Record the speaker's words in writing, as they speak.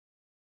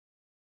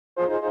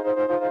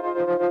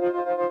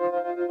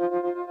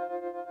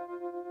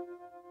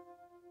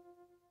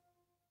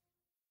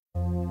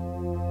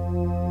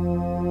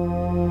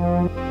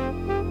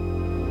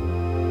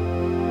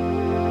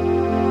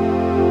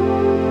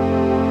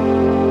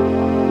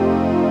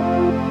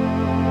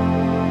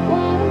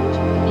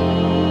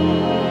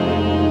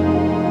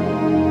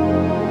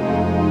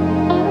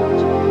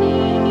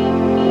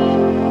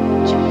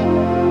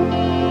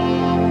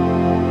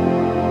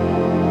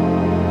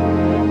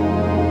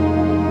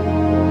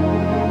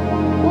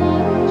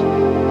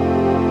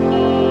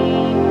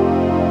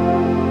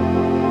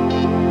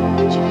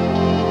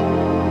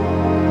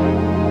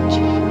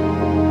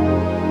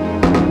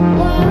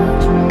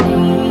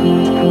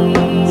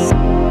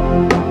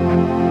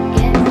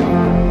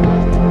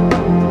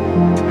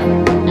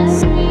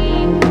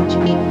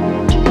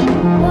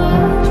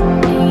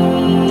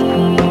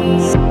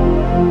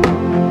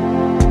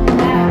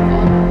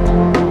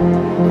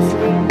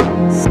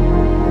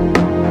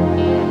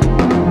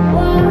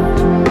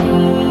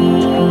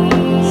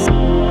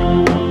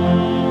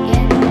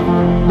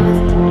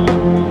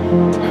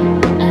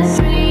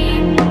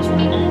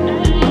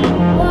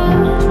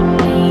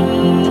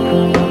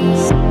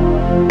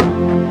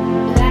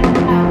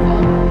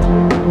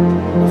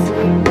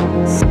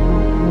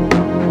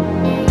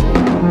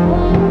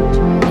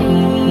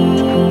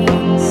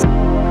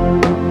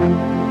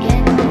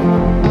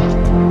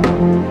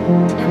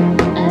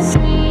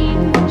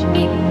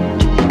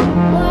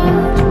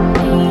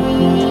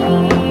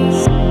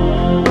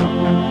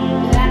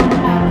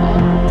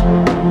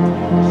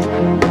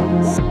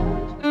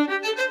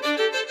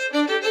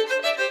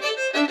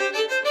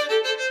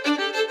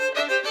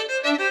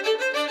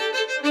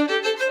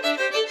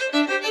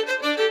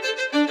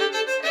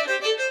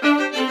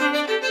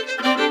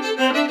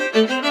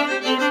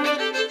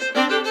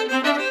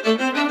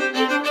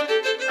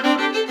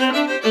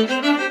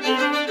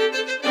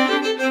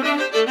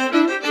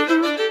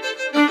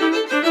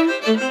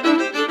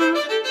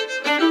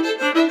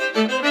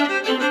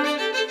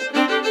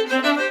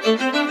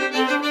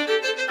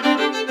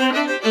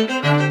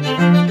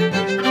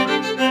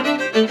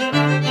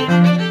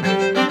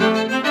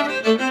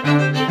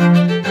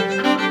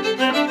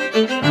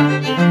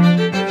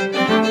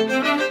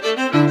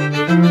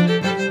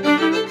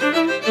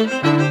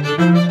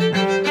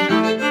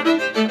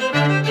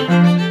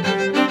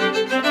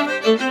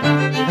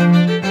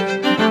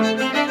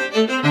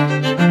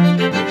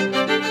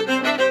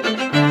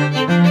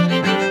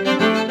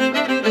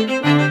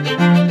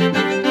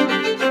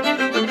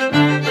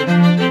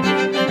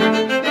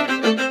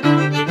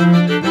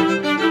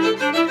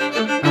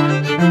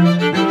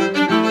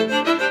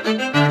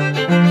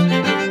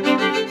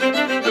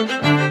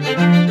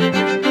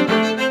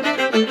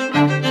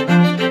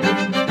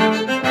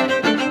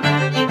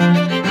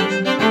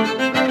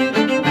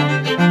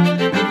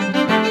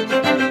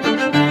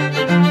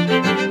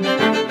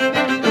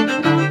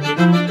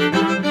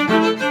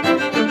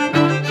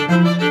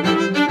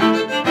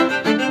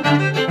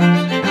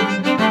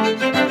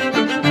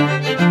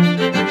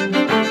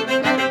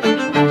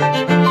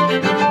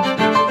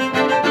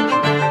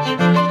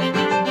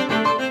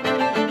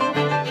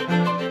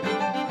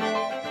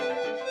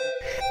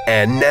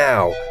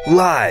now,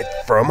 live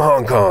from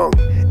Hong Kong,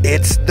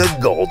 it's the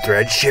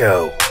Goldthread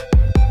Show.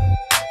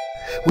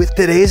 With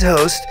today's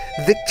host,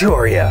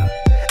 Victoria,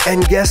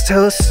 and guest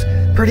hosts,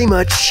 pretty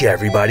much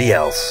everybody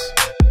else.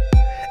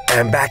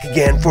 And back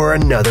again for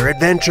another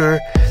adventure,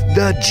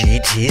 the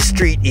GT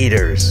Street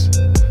Eaters.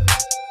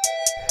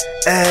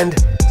 And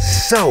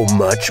so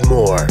much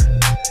more.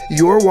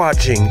 You're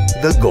watching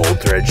the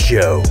Goldthread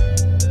Show.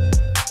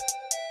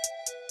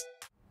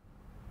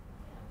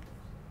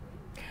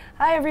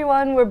 Hi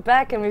everyone, we're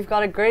back and we've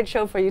got a great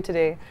show for you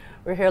today.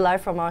 We're here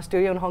live from our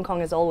studio in Hong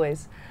Kong as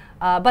always.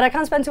 But I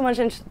can't spend too much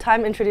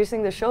time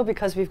introducing the show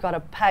because we've got a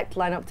packed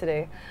lineup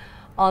today.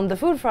 On the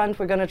food front,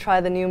 we're going to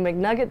try the new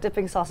McNugget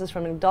dipping sauces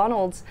from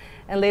McDonald's,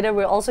 and later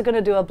we're also going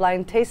to do a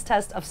blind taste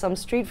test of some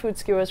street food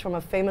skewers from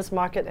a famous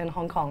market in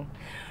Hong Kong.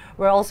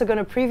 We're also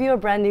going to preview a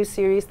brand new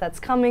series that's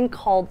coming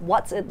called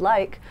What's It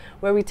Like,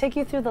 where we take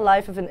you through the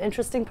life of an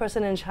interesting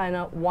person in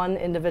China, one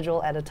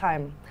individual at a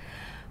time.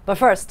 But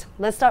first,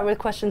 let's start with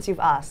questions you've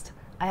asked.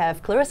 I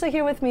have Clarissa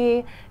here with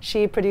me.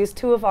 She produced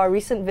 2 of our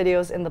recent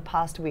videos in the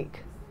past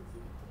week.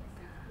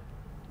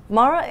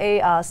 Mara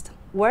A asked,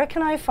 where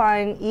can I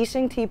find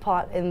Yixing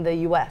teapot in the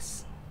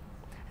US?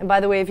 And by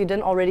the way, if you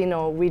didn't already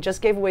know, we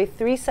just gave away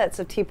 3 sets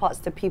of teapots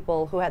to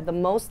people who had the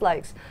most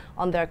likes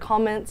on their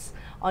comments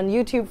on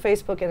YouTube,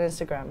 Facebook, and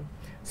Instagram.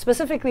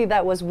 Specifically,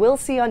 that was Will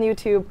C on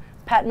YouTube,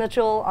 Pat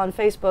Mitchell on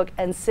Facebook,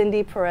 and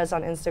Cindy Perez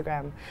on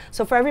Instagram.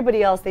 So for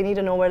everybody else, they need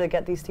to know where to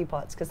get these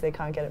teapots because they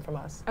can't get it from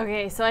us.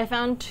 Okay, so I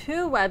found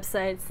 2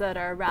 websites that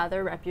are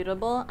rather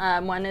reputable.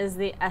 One is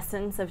the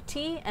Essence of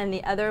Tea, and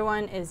the other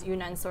one is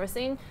Yunnan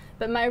Sourcing.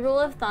 But my rule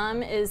of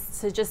thumb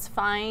is to just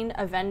find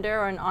a vendor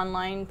or an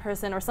online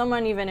person or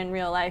someone even in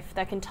real life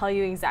that can tell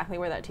you exactly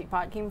where that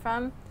teapot came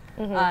from,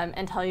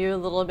 and tell you a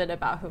little bit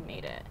about who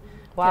made it.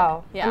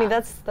 Wow. Yeah. I mean,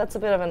 that's a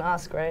bit of an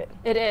ask, right?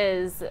 It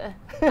is.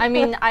 I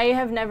mean, I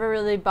never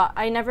really bought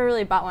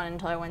one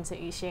until I went to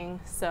Yixing,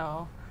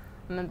 so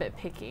I'm a bit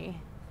picky.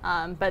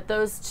 But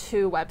those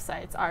 2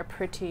 websites are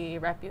pretty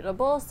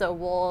reputable, so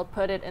we'll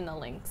put it in the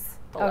links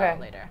below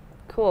later.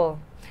 Cool.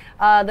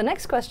 The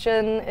next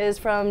question is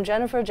from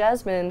Jennifer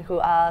Jasmine,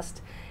 who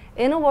asked,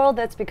 in a world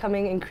that's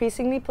becoming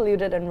increasingly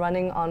polluted and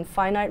running on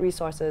finite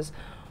resources,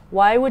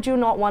 why would you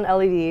not want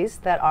LEDs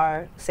that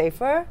are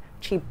safer,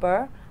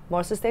 cheaper,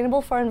 more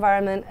sustainable for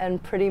environment,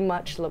 and pretty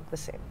much look the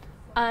same?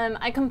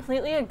 I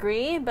completely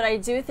agree, but I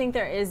do think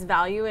there is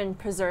value in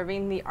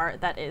preserving the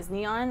art that is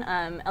neon.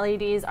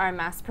 LEDs are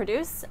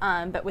mass-produced,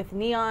 but with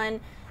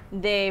neon,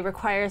 they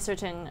require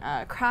certain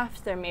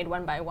craft. They're made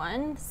one by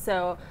one,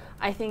 so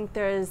I think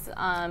there's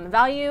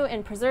value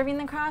in preserving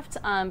the craft,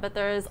 but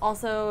there is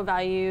also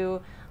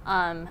value.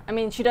 I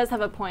mean, she does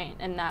have a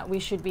point in that we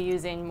should be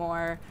using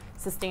more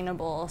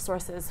sustainable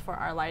sources for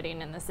our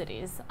lighting in the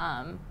cities,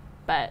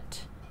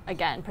 but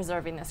again,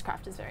 preserving this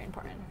craft is very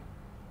important.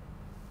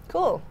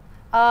 Cool.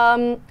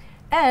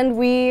 And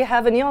we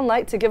have a neon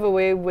light to give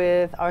away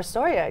with our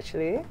story,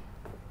 actually.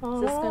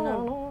 Is this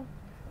gonna...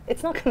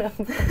 It's not gonna...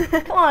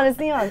 Come on, it's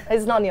neon.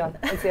 It's not neon.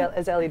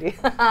 It's LED.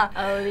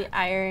 Oh, the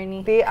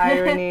irony. The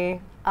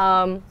irony.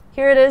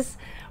 Here it is.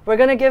 We're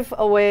gonna give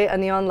away a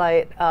neon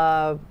light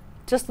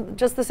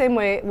just the same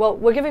way. Well,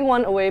 we're giving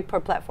 1 away per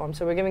platform,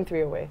 so we're giving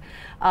 3 away.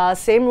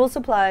 Same rules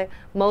apply.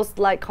 Most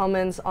like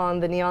comments on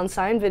the neon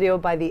sign video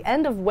by the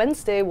end of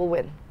Wednesday will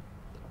win.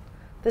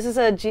 This is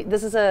a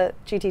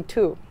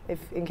GT2,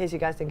 in case you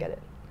guys didn't get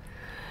it.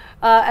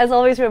 As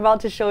always, we're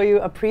about to show you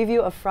a preview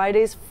of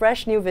Friday's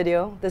fresh new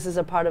video. This is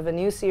a part of a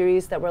new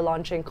series that we're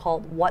launching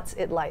called What's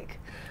It Like?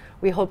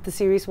 We hope the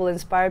series will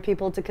inspire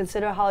people to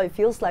consider how it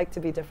feels like to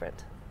be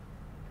different.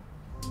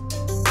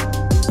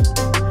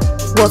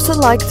 What's it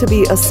like to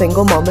be a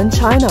single mom in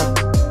China?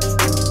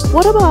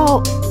 What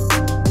about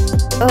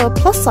a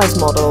plus-size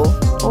model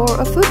or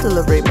a food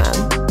delivery man?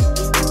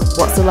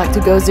 What's it like to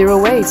go zero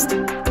waste?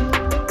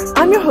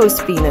 I'm your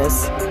host,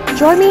 Venus.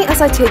 Join me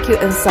as I take you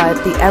inside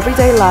the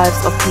everyday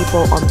lives of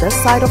people on this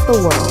side of the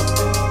world.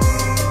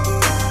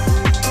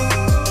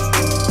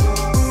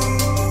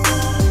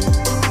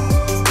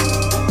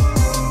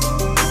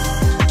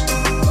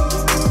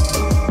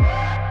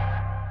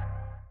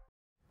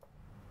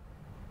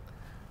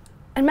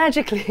 And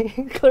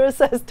magically,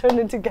 Clarissa has turned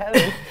into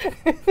Gavin.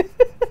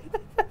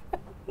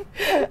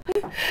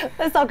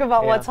 Let's talk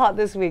about what's hot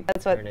this week.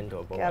 That's what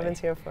Gavin's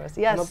here for us.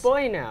 Yes. I'm a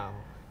boy now.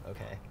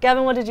 Okay.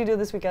 Gavin, what did you do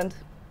this weekend?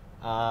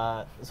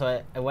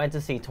 So I went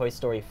to see Toy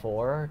Story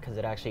 4 because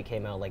it actually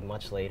came out like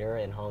much later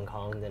in Hong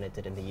Kong than it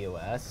did in the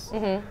US.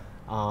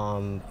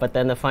 But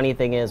then the funny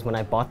thing is, when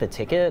I bought the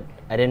ticket,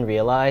 I didn't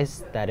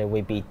realize that it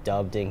would be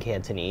dubbed in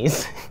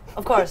Cantonese.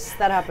 Of course,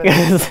 that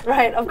happens.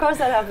 Right, of course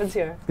that happens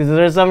here. Because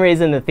for some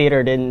reason the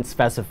theater didn't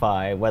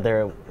specify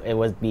whether it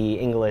would be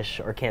English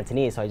or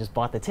Cantonese, so I just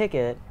bought the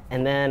ticket,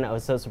 and then I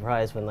was so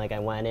surprised when I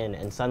went in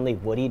and suddenly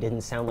Woody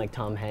didn't sound like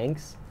Tom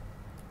Hanks.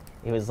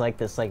 He was like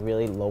this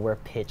really lower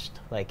pitched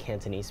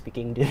Cantonese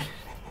speaking dude.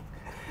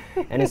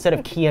 And instead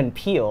of Key and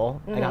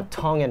Peele, I got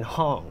Tong and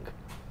Hong.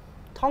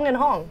 Tong and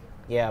Hong?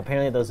 Yeah,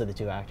 apparently those are the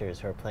 2 actors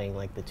who are playing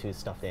the 2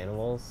 stuffed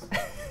animals.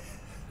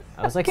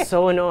 I was like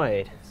so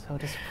annoyed, so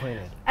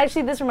disappointed.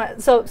 Actually, this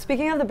reminds. So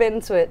speaking of the bait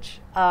and switch,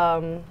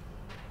 Hong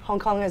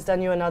Kong has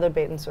done you another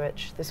bait and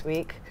switch this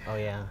week. Oh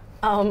yeah.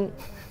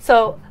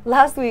 So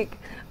last week,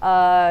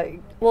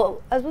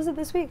 well, was it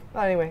this week?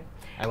 Oh, anyway.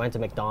 I went to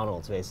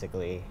McDonald's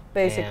basically.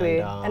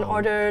 And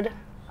ordered.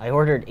 I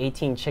ordered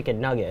 18 chicken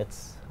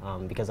nuggets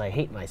because I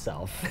hate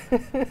myself.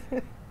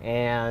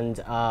 And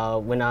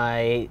when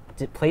I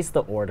placed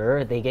the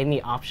order, they gave me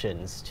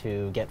options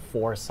to get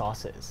 4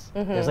 sauces.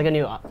 There's like a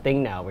new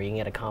thing now where you can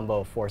get a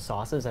combo of 4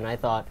 sauces, and I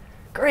thought,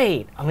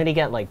 great, I'm gonna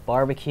get like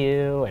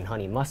barbecue and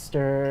honey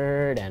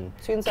mustard and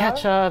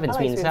ketchup and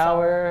sweet and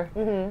sour.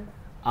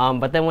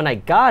 But then when I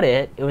got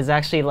it, it was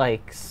actually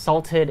like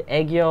salted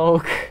egg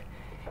yolk.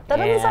 That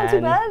doesn't sound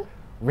too bad.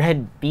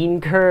 Red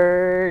bean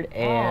curd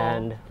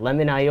and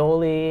lemon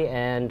aioli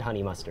and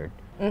honey mustard.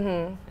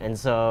 And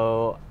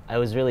so I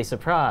was really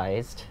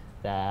surprised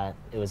that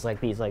it was like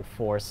these like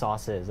 4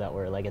 sauces that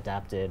were like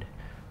adapted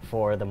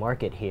for the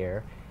market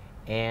here.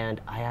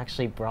 And I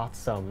actually brought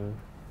some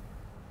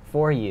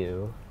for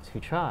you to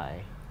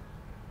try.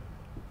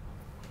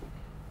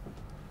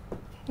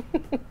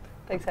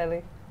 Thanks,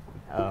 Ellie.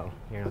 Oh,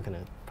 you're not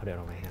gonna put it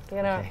on my hand.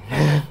 You know.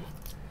 Okay.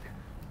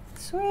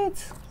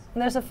 Sweet.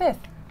 And there's a 5th.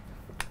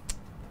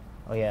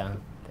 Oh yeah.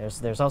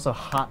 There's also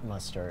hot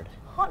mustard.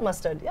 Hot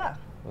mustard, yeah.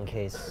 In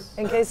case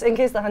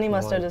the honey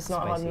mustard is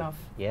not hot spicy. enough.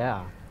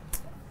 Yeah.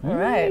 All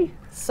right.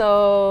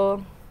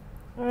 So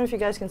I don't know if you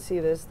guys can see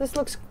this. This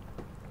looks.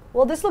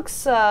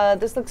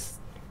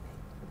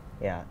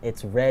 Yeah,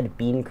 it's red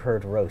bean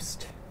curd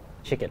roast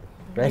chicken.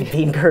 Red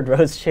bean curd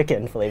roast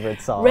chicken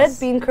flavored sauce. Red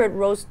bean curd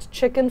roast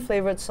chicken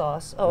flavored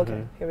sauce. Oh,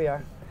 okay. Here we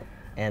are.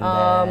 And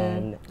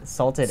then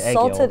salted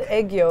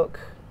egg yolk,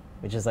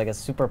 which is like a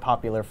super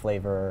popular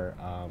flavor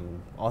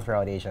all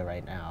throughout Asia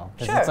right now.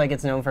 Because it's like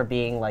it's known for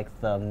being like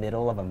the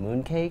middle of a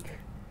mooncake.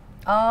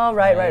 Oh,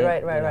 right.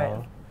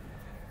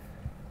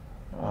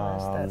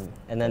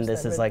 And then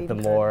this is like the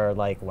more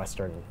like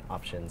Western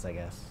options, I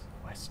guess.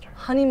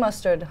 Honey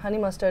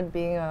mustard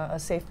being a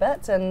safe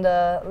bet, and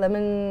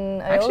lemon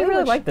aioli. I actually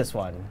really like this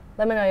one.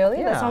 Lemon aioli?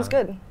 Yeah. That sounds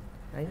good.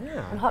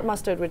 Yeah. And hot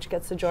mustard, which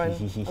gets to join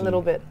a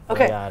little bit. Oh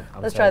Okay, God,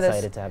 let's try this. I'm so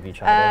excited to have you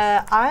try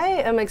this. I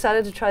am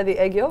excited to try the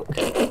egg yolk.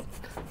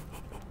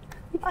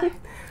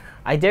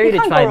 I dare you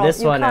to try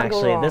this one, can't go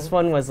actually. wrong. This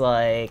one was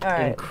like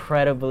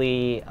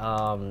incredibly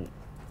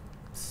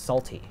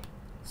salty.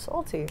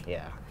 Salty?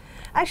 Yeah.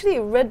 Actually,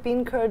 red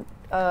bean curd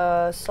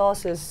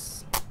sauce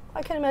is,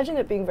 I can imagine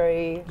it being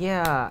very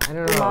I don't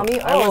know. umami.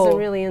 I wasn't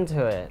really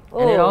into it.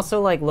 And it also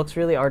like looks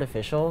really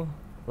artificial.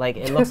 Like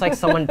it looks like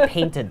someone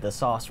painted the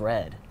sauce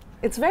red.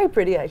 It's very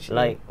pretty, actually.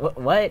 Like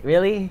what?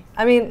 Really?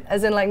 I mean,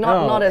 as in like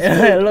not as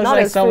food. It looks not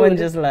like as someone food.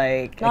 just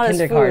like Not a as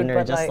food, kindergartner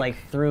but just like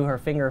threw her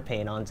finger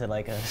paint onto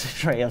like a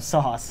tray of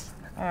sauce.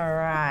 All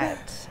right.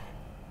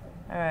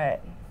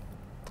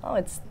 Oh,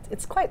 it's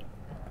quite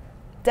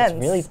dense.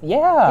 It's really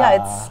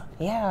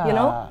Yeah, you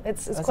know,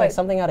 it's It's quite like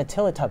something out of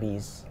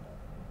Teletubbies.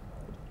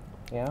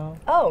 You know?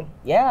 Oh.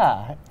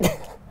 Yeah.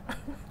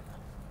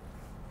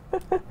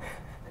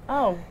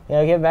 Oh. You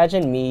know, can you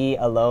imagine me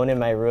alone in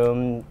my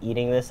room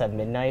eating this at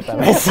midnight by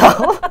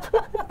myself?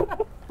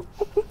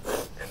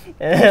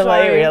 And then,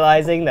 like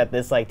realizing that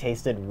this like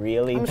tasted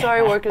really bad. I'm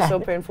sorry work is so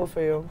painful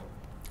for you.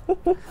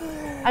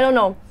 I don't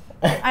know.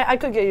 I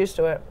could get used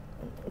to it.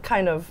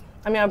 Kind of.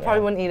 I mean, I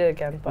probably wouldn't eat it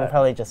again, but I'll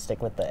probably just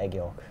stick with the egg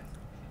yolk.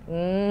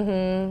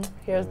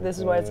 This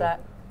is where it's at.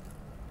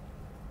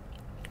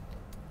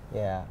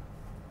 Yeah.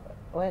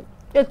 What?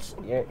 It's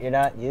You're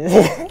not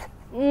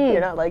you're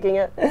not liking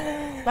it?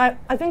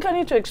 I think I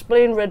need to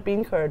explain red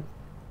bean curd.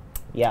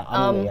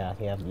 Yeah,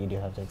 you do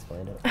have to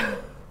explain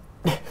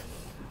it.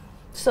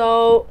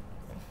 So,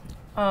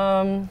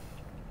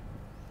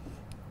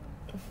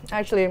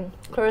 actually,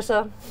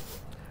 Clarissa,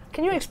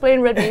 can you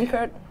explain red bean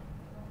curd?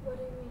 What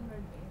do you mean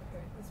red bean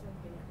curd? What's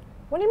red bean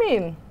curd? What do you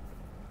mean?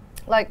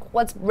 Like,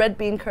 what's red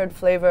bean curd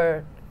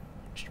flavor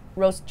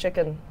roast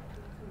chicken?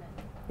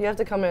 You have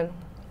to come in.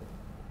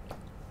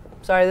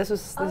 Sorry, this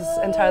is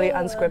entirely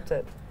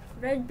unscripted.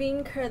 Red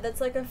bean curd, that's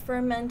like a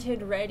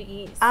fermented red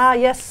yeast. Ah,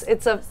 yes,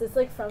 it's a. So it's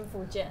like from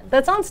Fujian.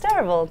 That sounds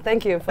terrible.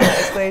 Thank you for the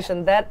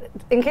explanation. That,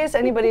 in case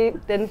anybody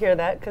didn't hear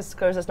that, because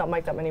Clarissa's not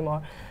mic'd up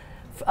anymore.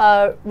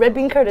 Red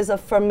bean curd is a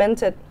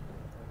fermented.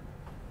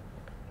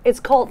 It's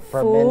called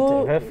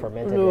fermented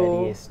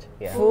red yeast.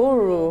 Yeah.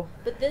 Furu.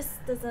 But this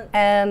doesn't.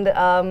 And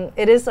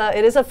it is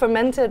a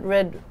fermented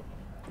red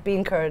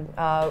bean curd.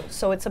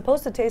 So it's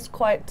supposed to taste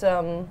quite.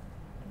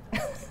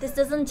 This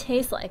doesn't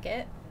taste like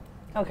it.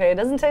 Okay, it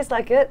doesn't taste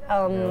like it,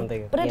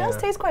 think but it does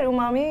taste quite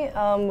umami,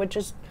 which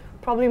is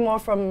probably more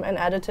from an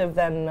additive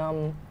than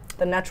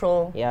the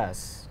natural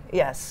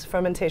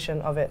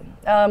fermentation of it.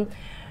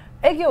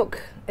 Egg yolk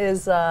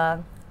is.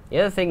 The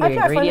other thing, the I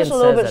find ingredient this a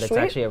little says bit that it's sweet,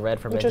 actually a red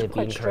fermented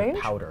quite bean curd strange.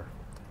 powder.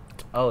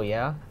 Oh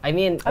yeah? I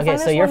mean, I okay, find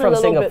so this you're one a from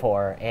little bit-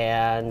 Singapore,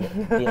 and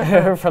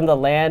you're from the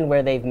land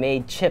where they've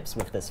made chips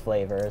with this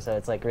flavor, so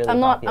it's like really I'm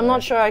popular.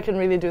 not sure I can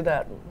really do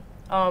that.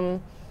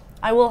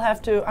 I will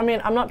have to, I mean,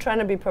 I'm not trying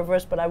to be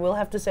perverse, but I will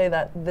have to say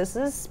that this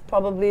is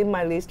probably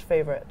my least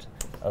favorite.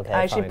 Okay,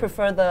 I actually fine.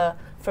 prefer the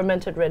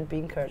fermented red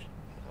bean curd.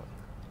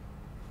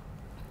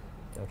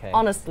 Okay.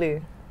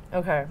 Honestly.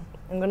 Okay.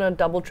 I'm gonna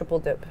double triple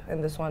dip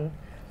in this one.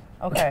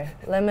 Okay.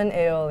 Lemon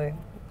aioli.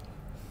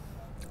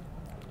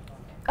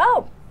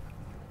 Oh!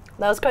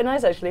 That was quite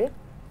nice actually.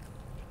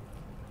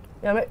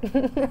 Yeah,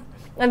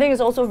 I think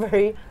it's also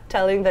very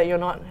telling that you're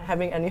not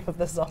having any of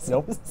the sauces.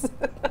 Nope.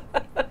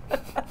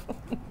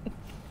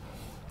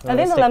 I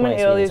think the lemon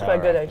aioli is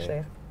quite good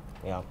actually.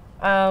 Yeah.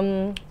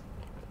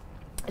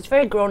 It's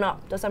very grown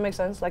up. Does that make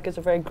sense? Like it's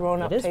a very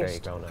grown up It is taste. very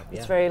grown up. Yeah.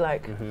 It's very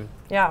like,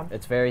 yeah.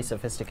 It's very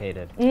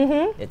sophisticated.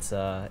 It's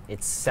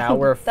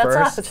sour That's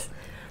first. us,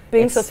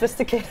 being It's-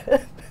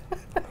 sophisticated.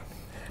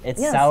 It's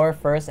Yes. sour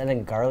first and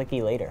then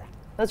garlicky later.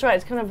 That's right.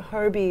 It's kind of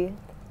herby.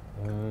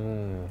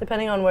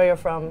 Depending on where you're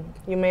from,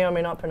 you may or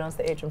may not pronounce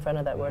the H in front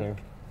of that word.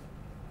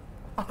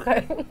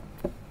 Okay.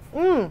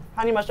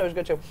 Honey mustard is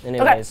good too.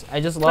 Anyways, okay. I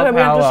just love Okay,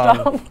 we have to how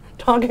stop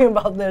talking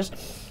about this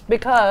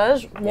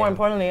because, more Yeah.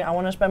 importantly, I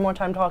want to spend more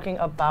time talking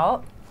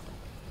about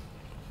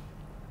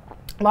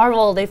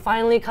Marvel. They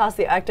finally cast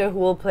the actor who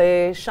will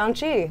play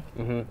Shang-Chi.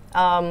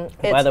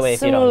 It's by the way,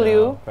 if you Simu don't Liu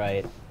know,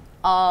 right?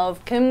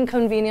 of Kim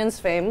Convenience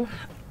fame.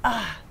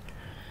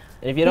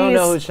 And if you don't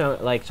know who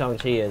He's-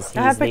 Shang-Chi is,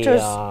 I have he's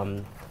pictures.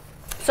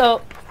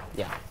 So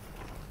yeah.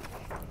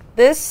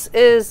 this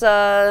is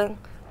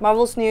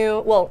Marvel's new,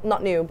 well,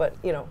 not new, but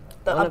you know,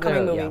 the One of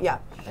upcoming their- movie. Yeah.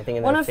 I think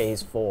in One their of-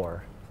 phase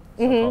 4.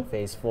 So-called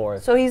phase 4.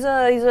 So he's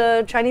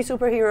a Chinese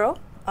superhero.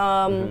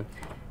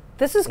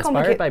 This is Inspired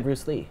complicated. by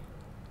Bruce Lee.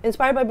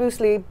 Inspired by Bruce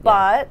Lee,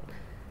 but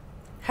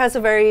has a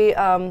very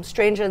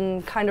strange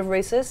and kind of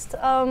racist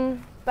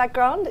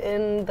background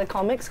in the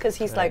comics because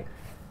he's Right. like.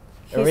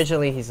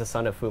 Originally, he's the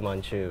son of Fu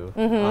Manchu,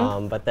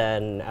 but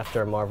then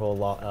after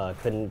Marvel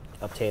couldn't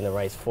obtain the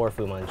rights for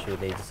Fu Manchu,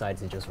 they decided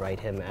to just write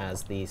him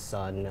as the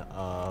son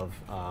of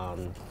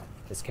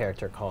this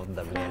character called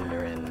the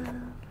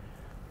Mandarin.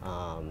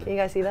 Can you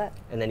guys see that?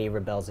 And then he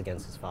rebels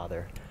against his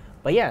father.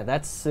 But yeah,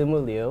 that's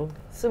Simu Liu.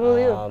 Simu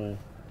Liu.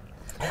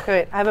 Okay,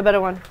 wait, I have a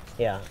better one.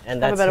 Yeah,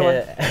 and I have that's a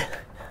better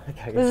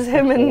it. This is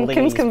him in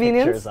Kim's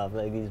Convenience? Pictures of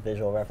like, these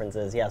visual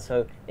references. Yeah,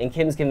 so in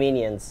Kim's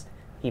Convenience,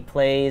 he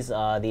plays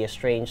the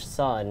estranged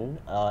son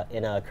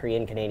in a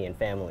Korean-Canadian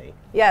family.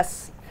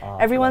 Yes.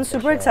 Everyone's love the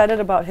super show. excited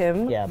about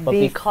him. Yeah, but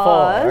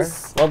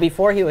because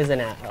before he was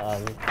in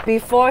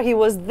before he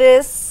was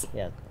this.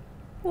 yeah,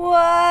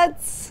 What?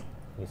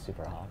 he's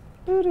super hot.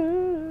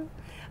 Doo-doo.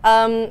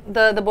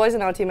 The boys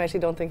in our team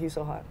actually don't think he's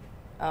so hot,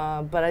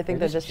 but I think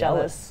they're just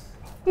jealous.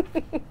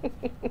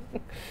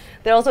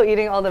 They're also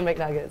eating all the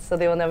McNuggets, so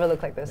they will never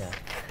look like this.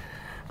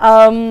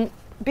 Yeah.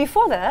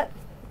 Before that,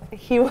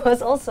 he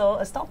was also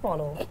a stock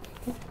model.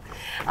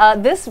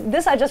 This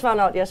I just found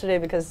out yesterday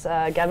because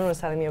Gavin was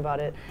telling me about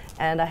it,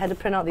 and I had to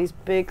print out these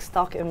big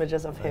stock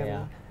images of him.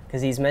 Yeah,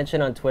 because he's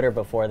mentioned on Twitter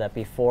before that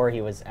before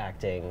he was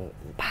acting,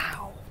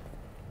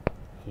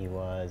 he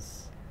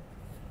was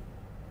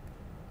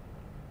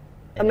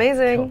an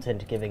Amazing.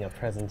 accountant giving a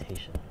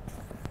presentation.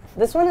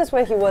 This one is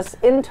where he was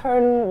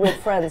intern with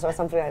friends or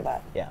something like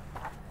that. Yeah.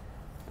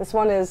 This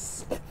one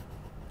is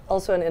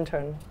also an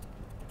intern.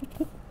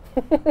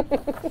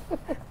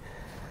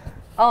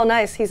 Oh,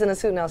 nice. He's in a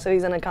suit now, so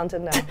he's an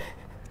accountant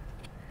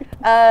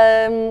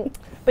now.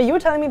 But you were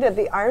telling me that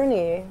the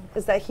irony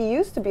is that he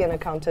used to be an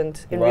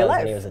accountant in real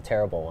life. And he was a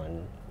terrible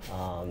one.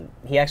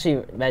 He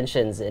actually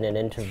mentions in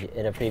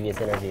a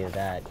previous interview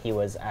that he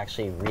was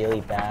actually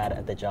really bad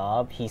at the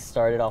job. He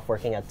started off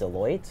working at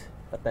Deloitte,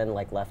 but then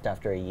like left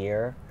after a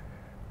year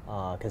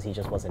because he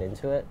just wasn't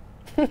into it,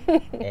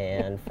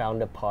 and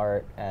found a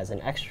part as an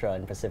extra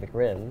in Pacific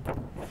Rim,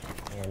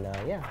 and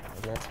yeah,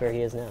 and that's where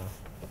he is now.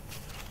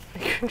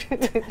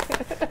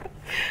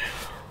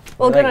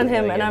 Well, We good like on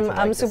him, really and into, I'm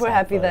like, the super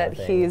happy software that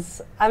thing.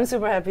 I'm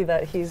super happy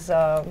that he's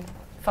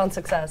found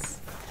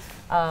success.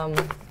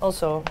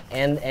 Also,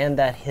 And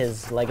that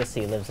his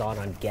legacy lives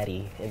on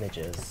Getty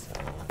Images.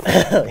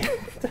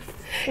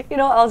 you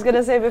know, I was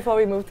gonna say before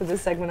we move to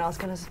this segment, I was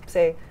gonna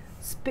say,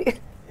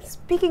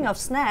 speaking of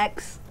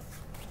snacks,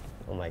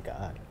 Oh my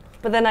God.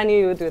 but then I knew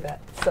you would do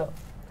that. So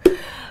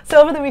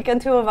over the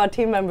weekend, two of our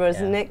team members,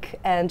 Yeah. Nick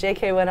and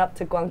JK, went up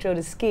to Guangzhou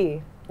to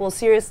ski. Well,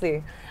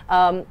 seriously,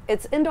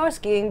 it's indoor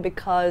skiing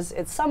because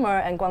it's summer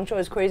and Guangzhou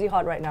is crazy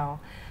hot right now.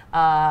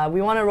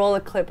 We want to roll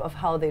a clip of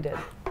how they did.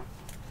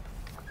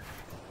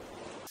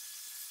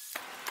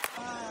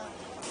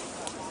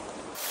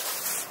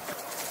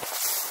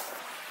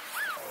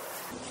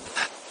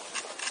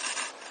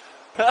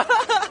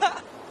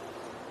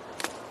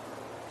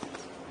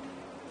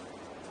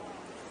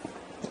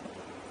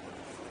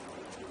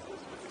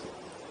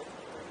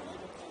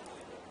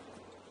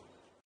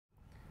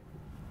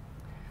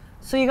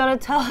 So you gotta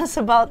tell us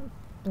about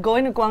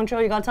going to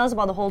Guangzhou. You gotta tell us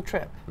about the whole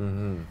trip.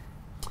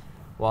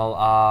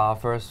 Well,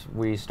 first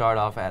we start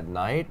off at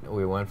night.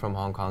 We went from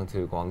Hong Kong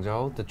to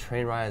Guangzhou. The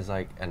train ride is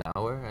like an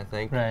hour, I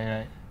think.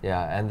 Right.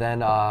 Yeah, and then,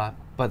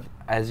 but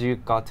as you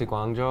got to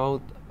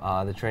Guangzhou,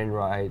 the train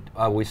ride,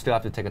 we still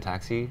have to take a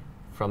taxi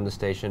from the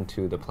station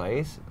to the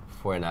place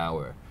for an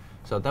hour.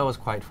 So that was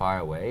quite far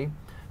away.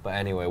 But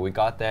anyway, we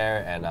got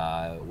there and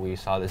we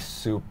saw this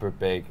super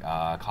big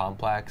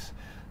complex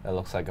that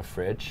looks like a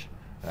fridge,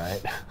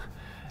 right?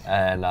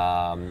 and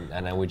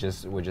then we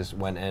just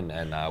went in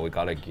and we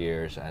got our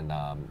gears and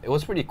it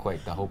was pretty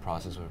quick. The whole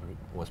process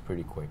was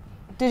pretty quick.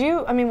 Did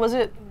you? I mean, was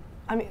it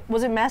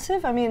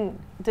massive? I mean,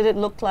 did it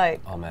look like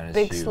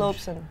big huge.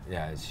 slopes and?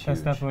 Yeah, it's huge.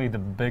 That's definitely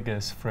the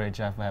biggest fridge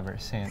I've ever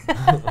seen.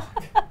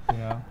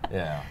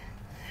 Yeah.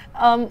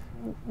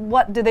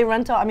 What did they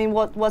rent out? I mean,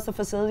 what's the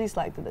facilities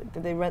like?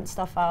 Did they rent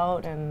stuff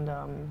out and?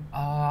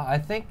 I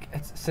think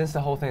since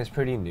the whole thing is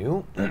pretty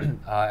new,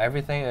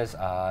 everything is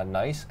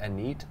nice and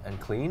neat and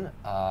clean.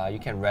 You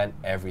can rent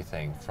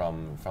everything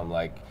from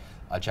like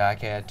a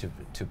jacket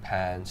to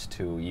pants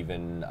to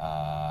even.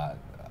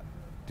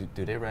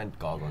 Do they rent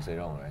goggles? They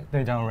don't, right?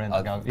 They don't rent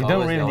goggles. You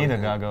don't really need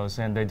the goggles,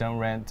 and they don't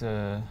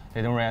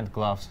rent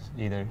gloves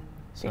either.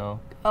 So.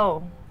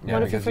 Oh, yeah,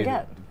 what if you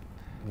forget?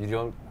 You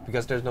don't,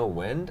 because there's no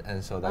wind,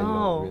 and so that you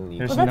don't really need.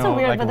 There's well, no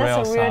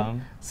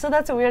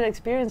that's a weird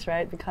experience,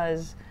 right?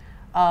 Because,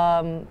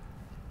 I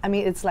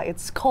mean,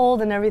 it's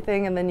cold and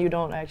everything, and then you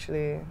don't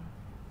actually,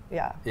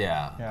 yeah.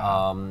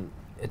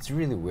 It's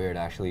really weird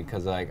actually,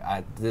 because like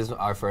this is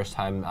our first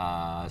time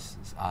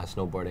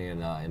snowboarding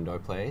in an indoor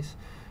place.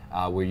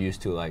 We're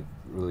used to like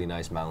really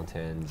nice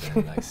mountains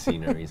and like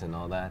sceneries and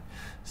all that.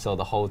 So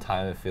the whole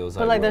time it feels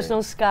like. But like there's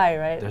no sky,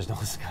 right? There's no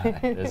sky.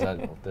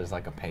 There's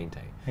like a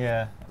painting.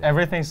 Yeah,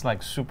 everything's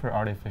like super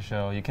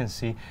artificial. You can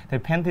see they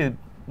painted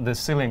the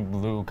ceiling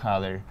blue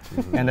color,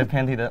 and they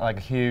painted like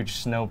huge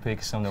snow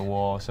peaks on the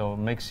wall. So it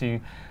makes you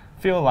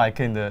feel like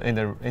in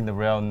the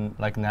real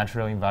like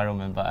natural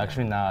environment, but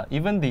actually not.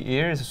 Even the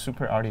air is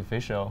super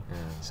artificial.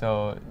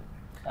 So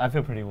I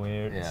feel pretty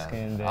weird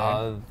skiing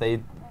there.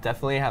 They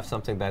definitely have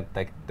something that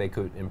they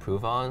could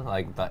improve on,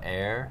 like the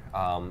air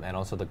and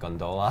also the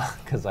gondola,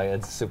 because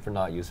it's super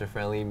not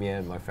user-friendly. Me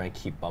and my friend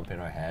keep bumping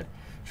our head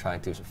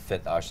trying to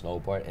fit our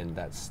snowboard in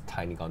that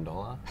tiny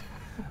gondola.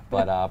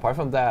 But apart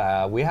from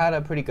that, we had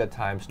a pretty good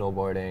time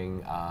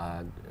snowboarding,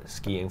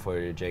 skiing for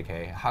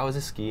JK. How is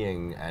it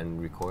skiing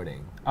and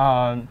recording?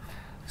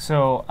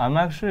 So I'm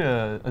actually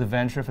an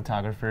adventure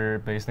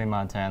photographer based in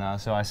Montana.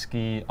 So I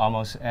ski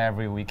almost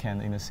every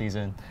weekend in the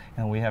season,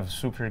 and we have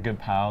super good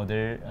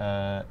powder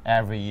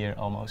every year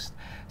almost.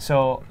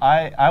 So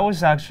I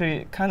was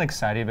actually kind of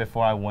excited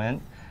before I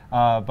went,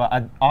 but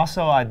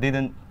I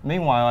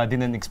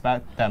didn't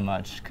expect that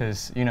much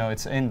because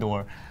it's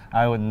indoor.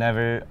 I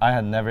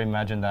had never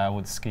imagined that I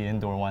would ski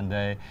indoor one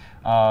day.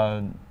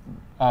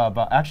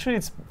 But actually,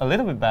 it's a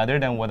little bit better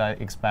than what I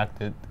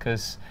expected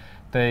because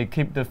they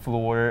keep the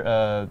floor,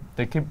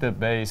 they keep the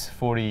base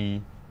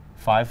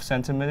 45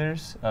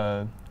 centimeters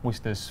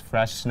with this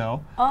fresh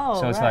snow. Oh,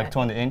 so it's right. like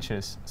 20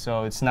 inches.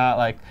 So it's not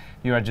like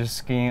you are just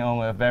skiing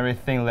on a very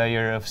thin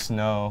layer of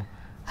snow.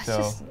 It's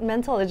just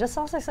mental. It just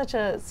sounds like such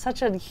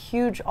a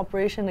huge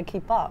operation to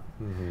keep up.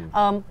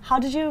 How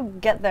did you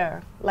get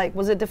there? Like,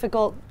 was it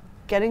difficult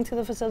getting to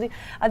the facility?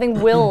 I think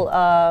Will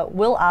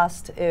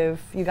asked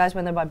if you guys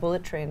went there by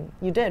bullet train.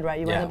 You did, right?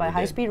 You went there by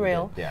high-speed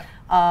rail. Yeah.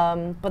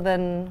 But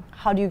then,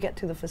 how do you get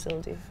to the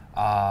facility?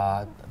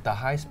 The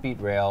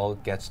high-speed rail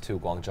gets to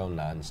Guangzhou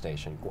Nan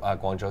Station,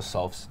 Guangzhou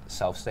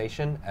South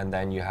Station, and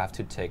then you have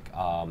to take,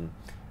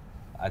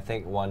 I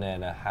think,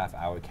 1.5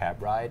 hour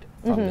cab ride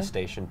from the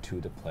station to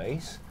the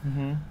place.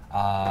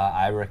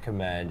 I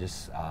recommend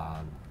just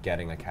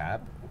getting a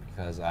cab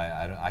because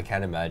I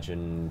can't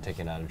imagine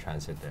taking out a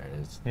transit there.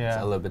 It's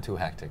a little bit too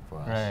hectic for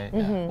us. Right.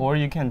 Or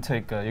you can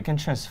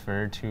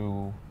transfer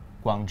to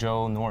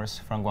Guangzhou North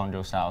from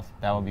Guangzhou South.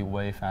 That would be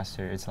way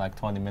faster. It's like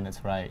 20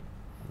 minutes ride.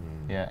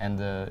 Yeah,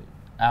 and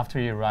after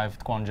you arrive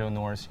at Guangzhou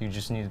North, you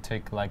just need to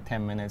take like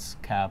 10 minutes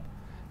cab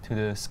to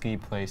the ski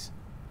place.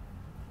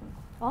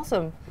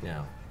 Awesome.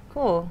 Yeah.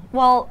 Cool.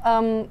 Well,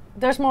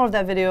 there's more of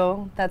that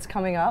video that's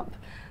coming up,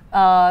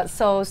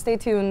 so stay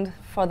tuned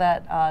for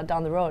that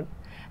down the road.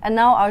 And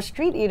now our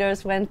street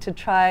eaters went to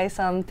try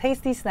some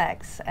tasty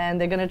snacks, and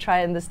they're gonna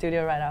try it in the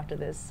studio right after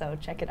this. So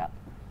check it out.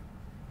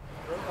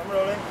 I'm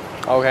rolling.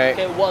 Okay.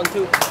 Okay, 1,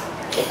 2.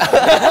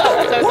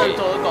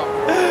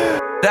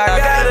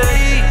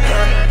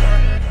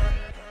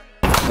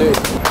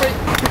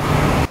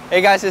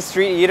 Hey guys, it's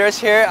Street Eaters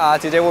here.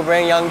 Today we're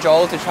bringing young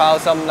Joel to try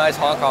out some nice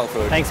Hong Kong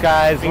food. Thanks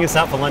guys, bring us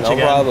up for lunch again.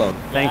 No problem.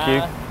 Thank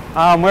you.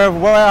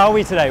 Where are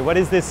we today? What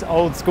is this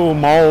old school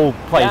mall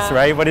place,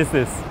 Ray? What is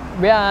this?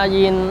 We are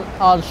in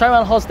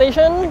Shanghai Hall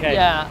Station. Okay.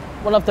 Yeah,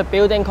 one of the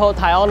building called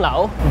Taiwan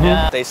Lau.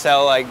 Yeah. They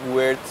sell like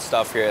weird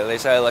stuff here. They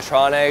sell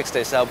electronics,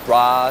 they sell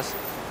bras,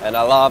 and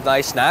a lot of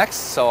nice snacks.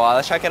 So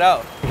let's check it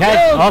out.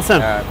 Okay,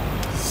 awesome.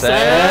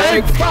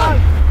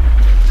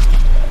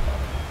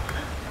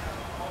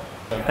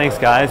 Thanks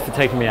guys for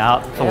taking me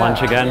out for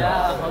lunch again.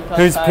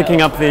 Who's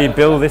picking up the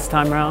bill this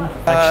time around?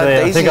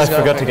 Actually, I think I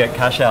forgot to get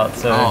cash out,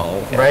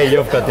 so Ray,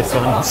 you've got this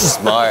one.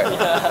 Smart.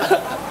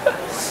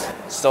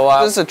 So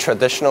this is a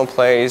traditional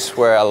place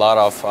where a lot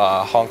of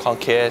Hong Kong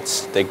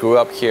kids, they grew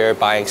up here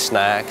buying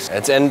snacks.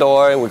 It's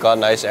indoor, we got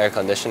nice air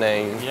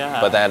conditioning,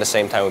 but then at the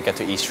same time we get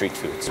to eat street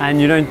foods.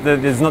 And you don't,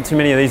 there's not too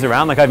many of these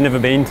around? Like I've never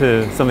been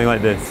to something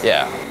like this.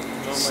 Yeah.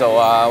 So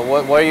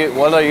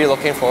what are you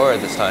looking for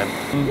this time?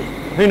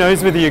 Who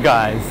knows with you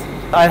guys?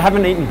 I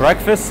haven't eaten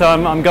breakfast, so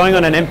I'm going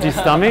on an empty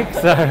stomach,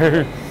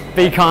 so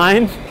be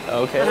kind.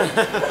 Okay.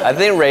 I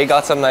think Ray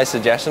got some nice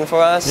suggestions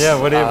for us. Yeah,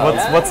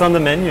 what's on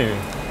the menu?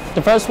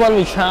 The first one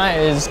we try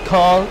is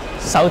called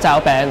手抓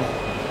餅.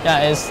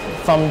 Yeah, it's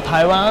from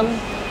Taiwan.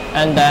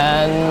 And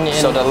then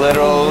so the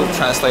literal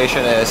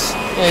translation is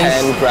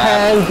hand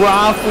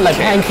grab like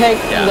pancake.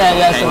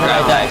 Yeah, something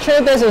like that.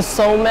 Actually, there's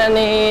so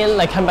many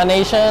like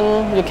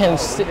combination. You can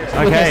see,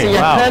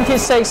 wow.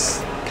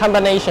 26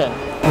 combination.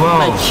 Whoa.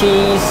 Like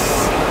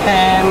cheese,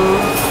 ham.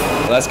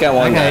 Let's get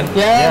one then.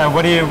 Yeah.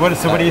 What do you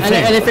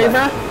think? Any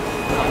favorite?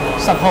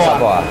 The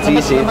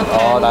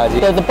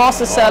boss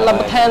said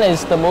number 10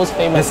 is the most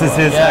famous. This is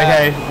his.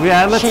 Okay.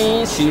 Yeah. Let's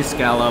cheese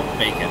scallop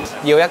bacon.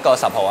 要一個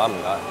10號啊，唔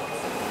該。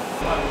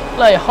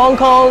 Like Hong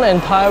Kong and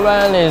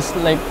Taiwan is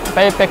like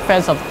very big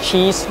fans of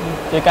cheese.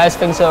 You guys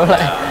think so?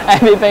 Like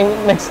everything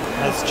mixed.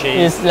 That's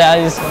cheese.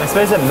 I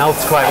suppose it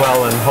melts quite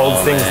well and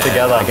holds things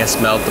together. I guess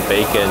melt the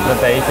bacon. The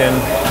bacon.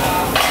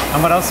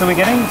 And what else are we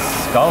getting?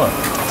 Scallop.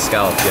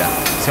 Scallop, yeah.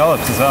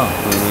 Scallops as well.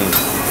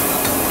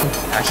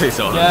 Actually,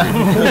 so. Yeah.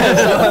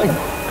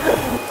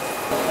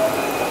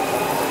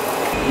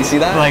 You see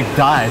that? Like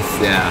dice.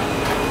 Yeah.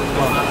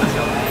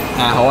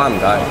 好啊，唔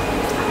該。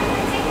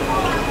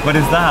 What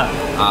is that?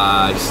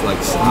 Just like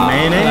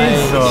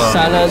mayonnaise or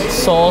salad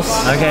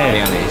sauce. Okay.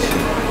 Mayonnaise.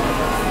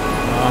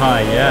 Ah,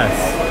 yes.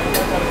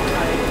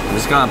 I'm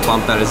just gonna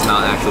bump that it's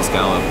not actual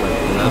scallop, but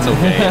that's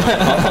okay.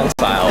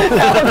 Style.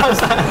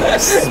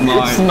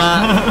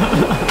 Smart.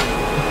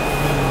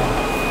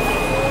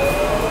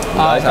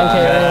 Thank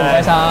you.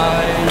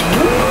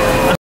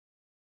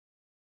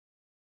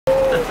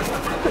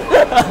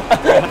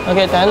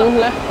 Okay, then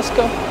let's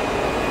go.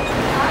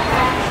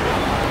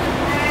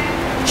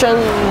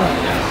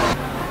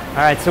 All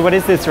right, so what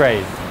is this,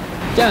 Ray?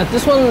 Yeah,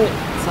 this one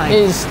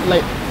is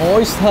like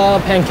oyster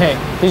pancake.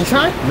 Did you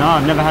try? No,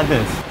 I've never had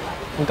this.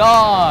 唔該。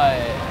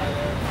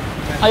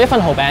一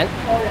份蠔餅。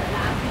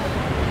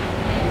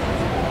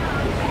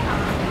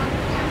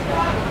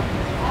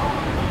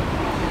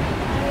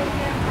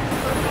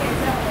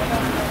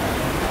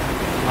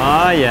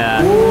Ah,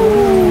 yeah.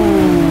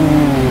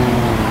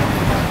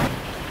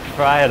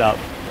 Fry it up.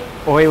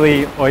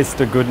 Oily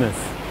oyster goodness.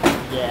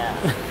 Yeah.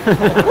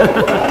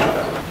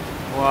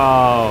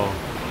 Wow.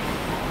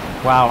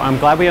 Wow, I'm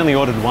glad we only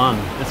ordered one.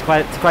 It's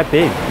quite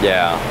big.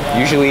 Yeah.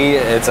 Usually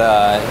it's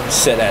a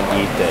sit and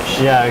eat dish.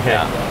 Yeah, okay.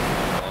 Yeah.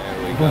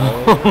 There we go.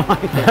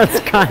 That's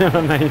kind of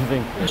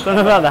amazing. I don't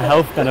know about the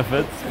health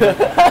benefits, but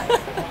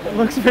it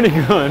looks pretty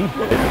good.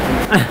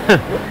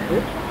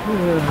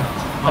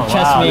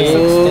 Trust me, this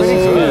looks pretty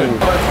good.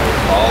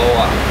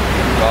 Oh,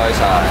 guys,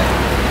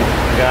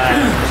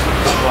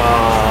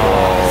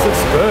 Wow. This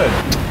looks good.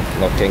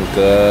 Looking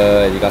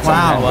good. You got some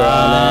pepper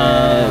on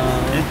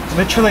it. It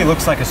literally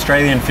looks like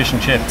Australian fish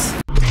and chips.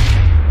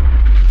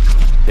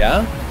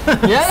 Yeah?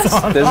 Yes. This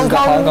is the Hong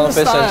Kong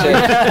fish and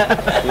chips.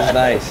 This is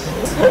nice.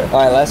 All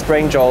right, let's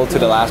bring Joel to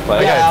the last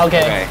place. Yeah,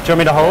 okay. Do you want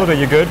me to hold? Are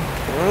you good?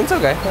 It's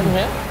okay.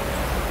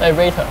 Like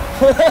waiter.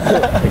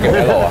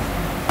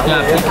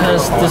 Yeah,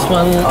 because this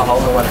one.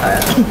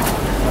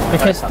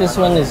 Because this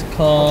one is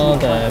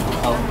called the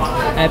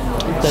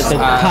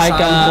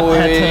tiger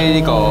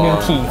pattern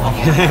milk tea.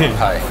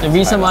 The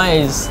reason why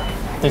is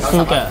the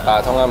sugar.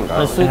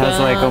 The sugar. It has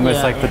like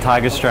almost like the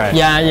tiger stripe.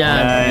 Yeah.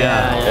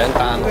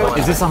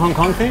 Is this a Hong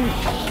Kong thing?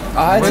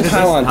 It's a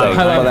Taiwan thing,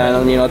 but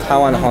then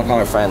Taiwan and Hong Kong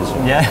are friends.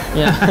 Yeah.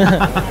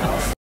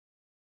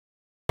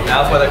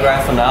 Now for the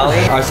grand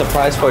finale, our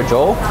surprise for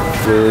Joel.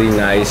 Really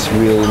nice.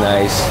 Really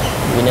nice.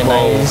 I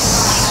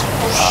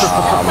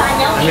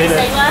mean,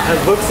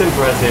 it looks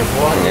impressive.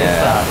 What is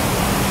that?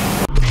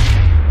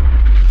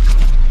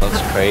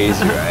 Looks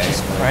crazy, right?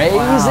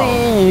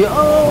 Crazy.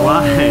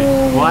 Wow.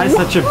 Oh. Why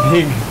such a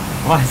big?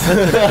 Why such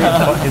a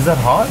big? Is that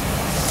hot?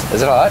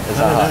 Is it hot? Is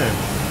that hot?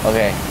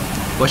 Okay.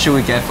 What should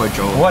we get for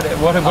Joel? What have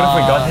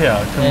we got here?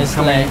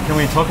 Can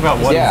we talk about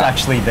what is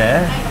actually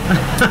there?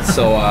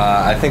 So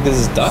I think this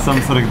is duck. Some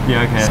sort of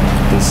okay.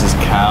 This is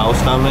cow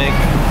stomach.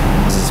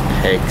 This is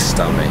pig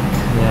stomach.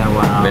 Yeah,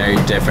 wow. Very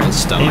different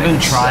stomach. Even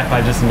tripe,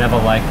 I just never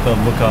like the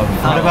look of.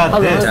 What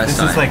about this? This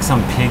is like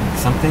some pig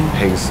something?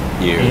 Pig's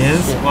ears.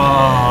 Ears?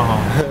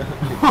 Whoa.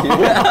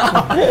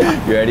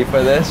 You ready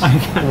for this?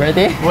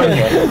 Ready?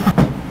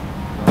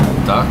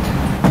 Duck.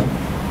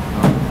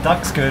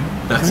 Duck's good.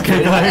 That's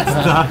good. It's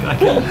duck.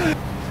 Okay.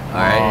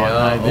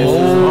 Alright, this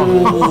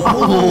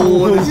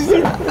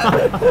is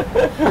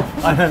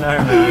I don't know,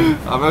 man.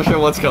 I'm not sure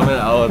what's coming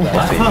out of that.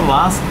 That's the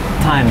last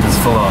time this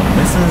full on.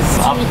 This is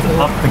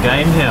up the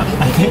game here.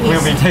 I think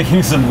we'll be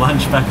taking some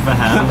lunch back for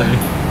Hanley.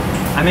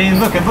 I mean,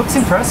 look, it looks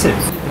impressive.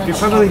 You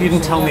probably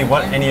didn't tell me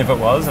what any of it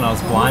was, and I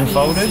was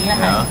blindfolded.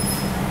 Yeah.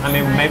 I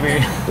mean,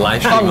 maybe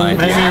live stream.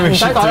 maybe we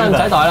should do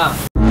that.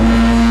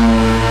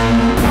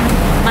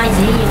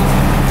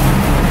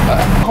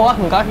 好啊，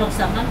唔該。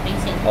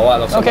好啊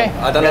，60蚊。 OK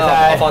等等，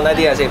我放低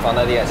啲嘢先，放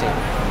低啲嘢先。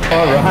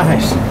 All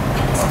right.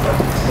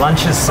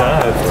 Lunch is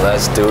served.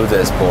 Let's do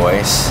this,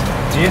 boys.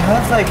 Do you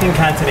have like in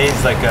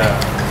Cantonese like a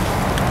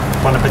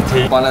bon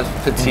appetit? Bon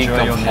appetit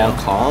Enjoy your of meal. Hong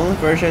Kong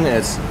version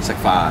is 食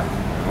飯.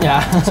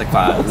 Yeah. 食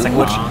飯,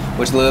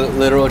 which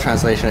literal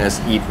translation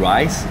is eat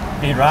rice.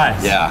 Eat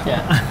rice. Yeah.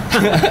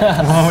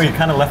 Oh, you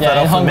kind of left that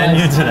off the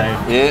menu today.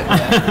 Yeah.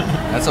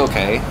 That's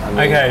okay. I mean,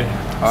 Okay.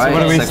 All So right,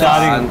 what are we Sekfan.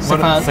 starting?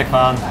 Sekfan.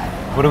 Sekfan.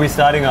 What are we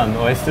starting on?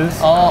 Oysters?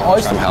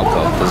 Oyster. Some help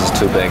though. This is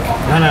too big.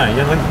 No,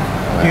 you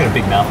got a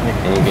big mouth, Nick.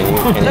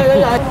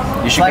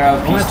 You should grab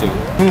a piece too.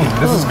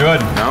 This is good.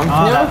 No?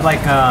 Oh, that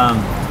like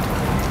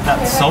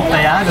that salt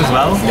they add as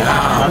well.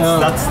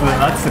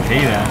 That's the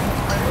key there.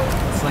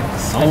 It's like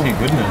salty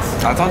goodness.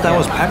 I thought that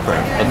was pepper.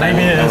 But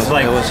Maybe it's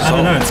like I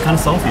don't know. It's kind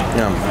of salty.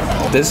 Yeah.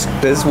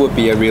 This would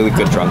be a really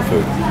good drunk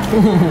food.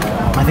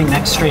 I think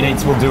next street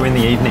eats we'll do in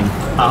the evening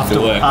after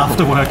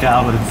work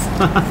hours.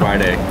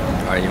 Friday.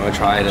 All right, you want to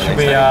try it? Should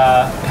we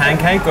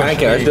pancake or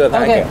Pancake. Let's do a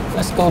Okay, pancake.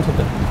 let's go to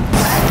the.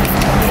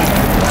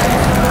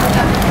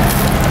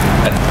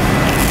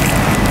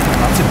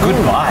 That's a good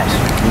bite.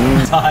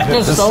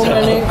 There's so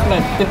many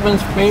like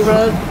different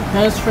flavors,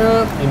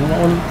 texture in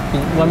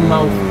one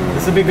mouth.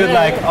 This would be good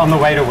like on the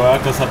way to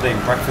work or something.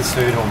 Breakfast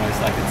food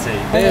almost. I could see.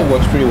 Yeah, it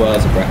works pretty well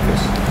as a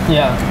breakfast.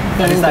 Yeah.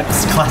 And it's that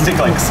classic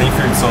like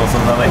seafood sauce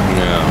or something.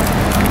 Yeah.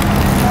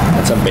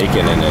 That's some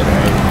bacon in it,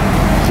 right?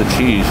 The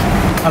cheese.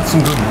 That's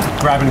some good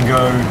grab and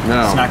go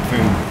snack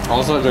food.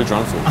 Also good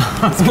drunk food.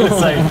 I was gonna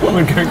say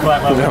would go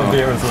quite well with a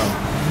beer as well.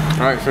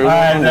 All right, so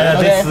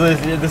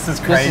This is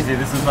crazy.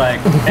 This is like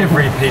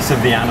every piece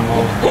of the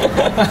animal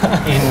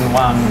in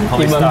one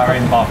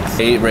polystyrene box.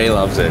 Ray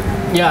loves it.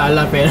 Yeah, I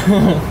love it.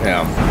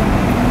 Yeah.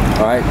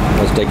 All right,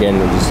 let's dig in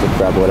and just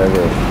grab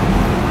whatever.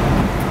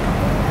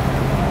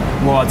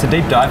 Well, it's a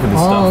deep dive with this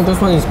Oh, stuff. this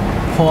one is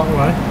pork,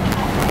 right?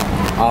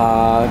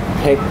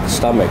 Pig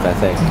stomach, I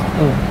think.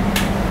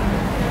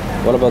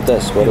 What about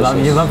this? What is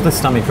this? You love the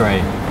stomach,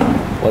 Ray.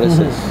 What is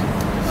this?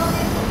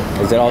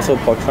 Is it also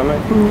pork stomach?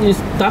 It's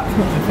duck,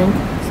 I think.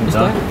 It's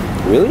duck.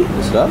 duck. Really?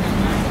 It's duck?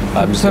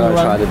 I'm just gonna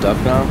try the duck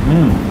now.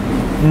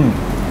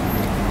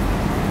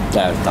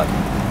 Yeah, it's duck.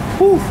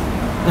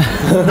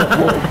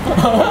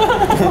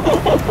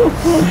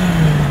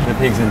 The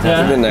pig's in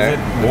Yeah. It's in there.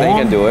 I think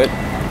you can do it.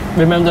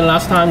 Remember the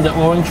last time the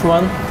orange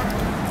one?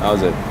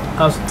 How's it?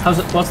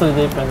 What's the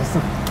difference?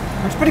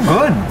 It's pretty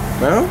good.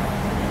 No?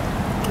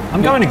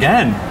 I'm going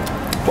again.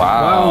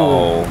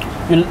 Wow.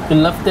 You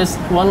love this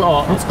one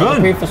or It's good.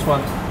 the previous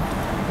one?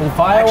 The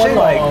fire Actually,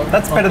 one or, like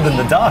that's better than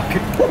the duck.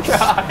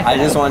 I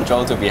just want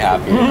Joe to be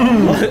happy.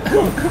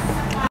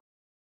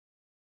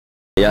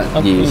 Yeah,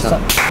 Okay,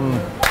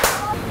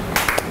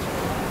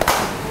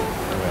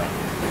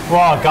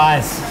 Wow,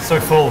 guys, so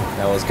full.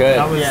 that was good.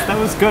 That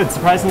was good.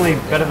 Surprisingly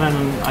better than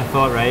I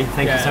thought, Ray.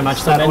 Thank you Yeah. so much.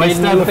 So That many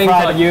oyster, new the things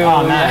fried. for you,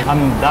 Oh man,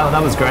 yeah.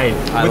 that was great.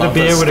 I With a love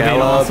beer the would have been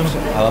scallop. awesome.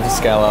 I love the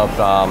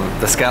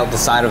scallop. The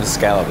side of the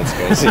scallop is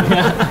crazy.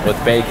 With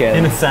bacon.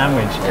 In a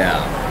sandwich.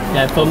 Yeah.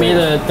 Yeah, for me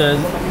the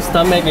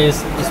stomach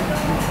is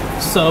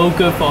so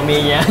good for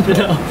me. Yeah, you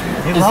know.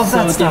 You It's love so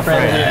that stuff,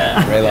 different. Ray.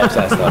 Yeah. Ray loves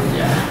that stuff.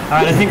 All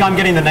right, I think I'm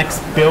getting the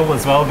next bill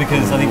as well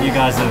because I think you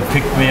guys have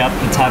picked me up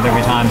the tab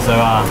every time. So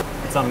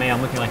it's on me.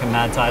 I'm looking like a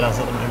mad tight-ass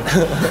at the moment.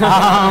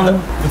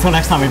 Until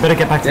next time, we better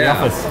get back to the Yeah.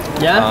 office.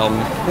 Yeah.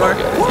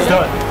 Let's do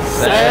it.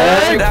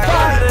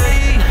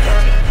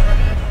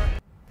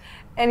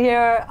 And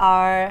here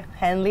are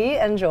Henley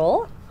and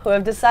Joel, who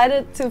have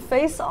decided to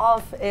face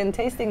off in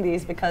tasting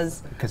these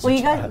because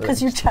you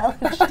challenged each other.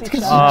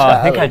 Oh, I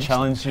think I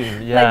challenged you.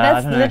 Yeah, Like I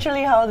that's don't know.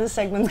 literally how this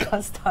segment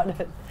got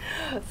started.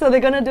 So they're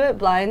gonna do it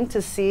blind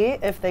to see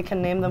if they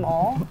can name them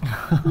all.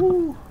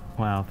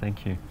 Wow,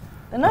 thank you.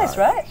 They're nice,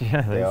 right?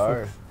 Yeah, They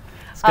are.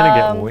 It's gonna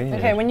get weird.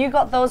 Okay, when you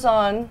got those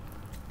on,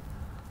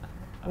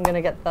 I'm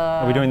gonna get the.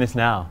 Are we doing this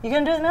now? You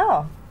can do it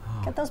now.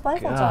 Get those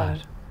blindfolds on.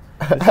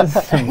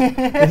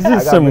 This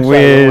is some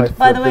weird.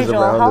 By the way,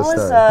 Joel,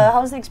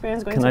 how was the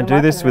experience going? Can to I the do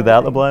market this and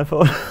without the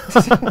everything?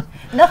 blindfold?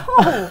 No.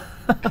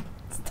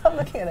 Stop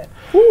looking at it.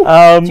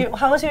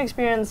 How was your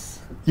experience?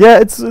 Yeah,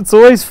 it's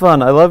always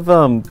fun. I love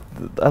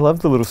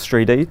the little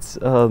street eats.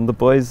 The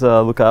boys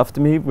look after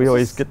me. We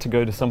always get to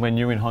go to somewhere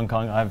new in Hong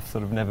Kong. I've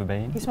sort of never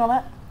been. You smell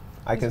that?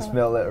 I can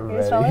smell it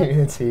you smell already. it?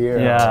 It's here.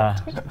 Yeah,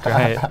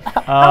 great.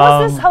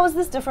 How was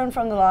this different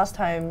from the last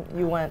time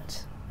you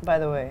went? By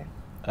the way.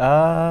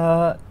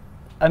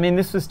 I mean,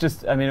 this was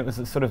just. I mean, it was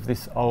sort of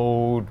this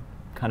old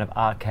kind of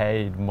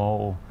arcade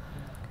mall.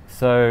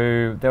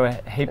 So there were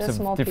heaps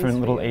of different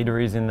little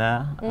eateries in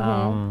there. It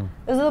was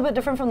a little bit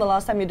different from the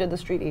last time you did the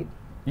street eat.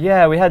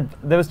 Yeah,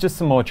 there was just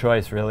some more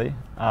choice, really.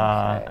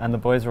 And the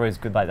boys were always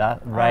good like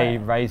that.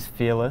 Ray's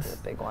fearless.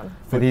 Big one.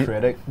 Food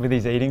critic. With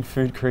his eating,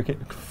 food critic.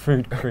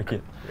 Food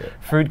critic.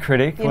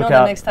 You know,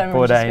 the next time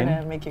we're just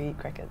gonna make you eat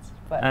crickets.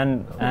 But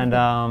and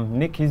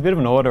Nick, he's a bit of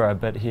an orderer,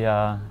 but he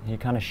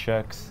kind of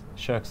shirks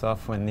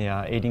off when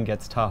the eating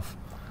gets tough.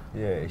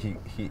 Yeah,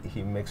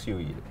 he makes you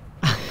eat it.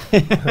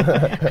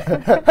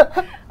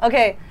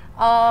 Okay,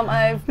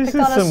 I've This picked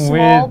is out a some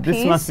small weird. piece.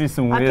 This must be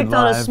some weird I picked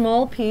out a live.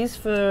 small piece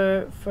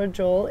for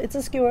Joel. It's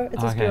a skewer.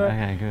 It's a Okay, skewer.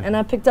 okay, good. And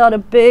I picked out a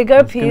bigger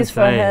I was gonna piece for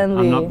say,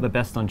 Henley. I'm not the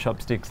best on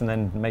chopsticks, and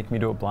then make me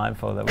do it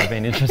blindfold. That would have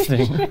been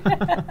interesting.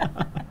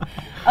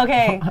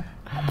 Okay,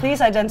 please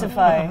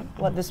identify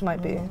what this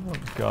might be. Oh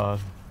God!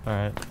 All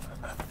right.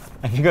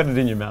 Have you got it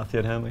in your mouth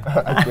yet, Henley?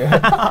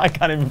 I I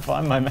can't even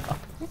find my mouth.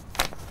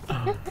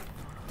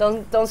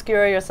 Don't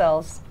skewer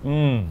yourselves.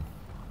 Mmm.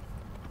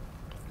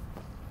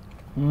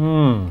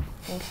 Mmm.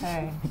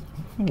 Okay.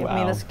 Give me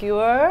Wow. the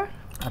skewer.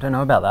 I don't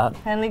know about that.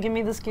 Henley, give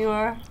me the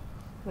skewer.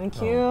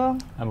 Thank you.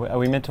 Are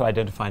we meant to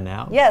identify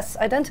now? Yes,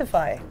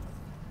 identify.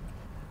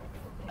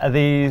 Are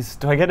these?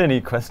 Do I get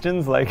any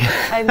questions? Like,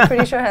 I'm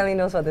pretty sure Henley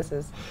knows what this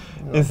is.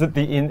 is it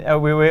the in?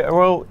 We're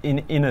all in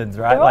innards,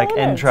 right? They're all Like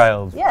innards.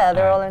 entrails. Yeah,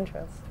 they're all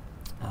entrails.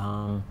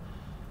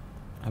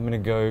 I'm gonna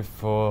go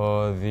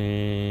for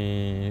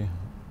the.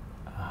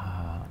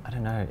 I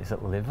don't know. Is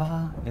it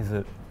liver? Is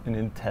it an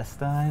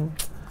intestine?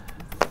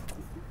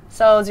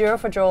 So 0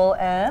 for Joel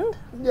and?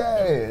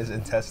 Yay, it's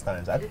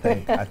intestines. I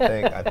think.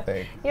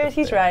 Yeah,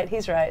 he's right.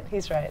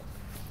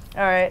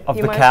 All right. Of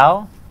you the might-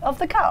 cow? Of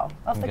the cow.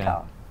 Of the Okay.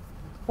 cow.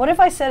 What if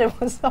I said it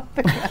was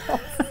something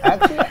else?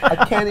 Actually, I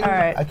can't even. All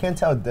right. I can't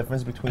tell the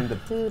difference between the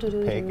pig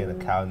and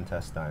the cow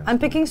intestines. I'm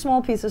picking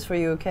small pieces for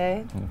you,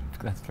 okay?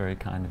 That's very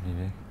kind of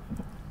you.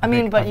 I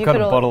mean, but I've you got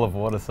could a al- bottle of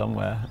water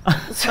somewhere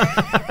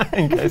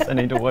in case I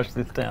need to wash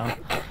this down.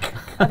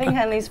 I think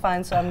Henley's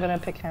fine, so I'm gonna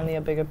pick Henley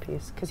a bigger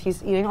piece because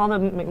he's eating all the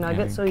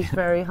McNuggets, so he's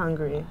very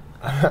hungry.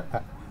 I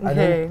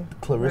Okay,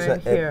 think Clarissa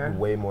right here. ate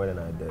way more than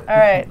I did. All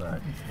right.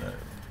 Right.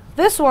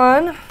 This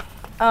one,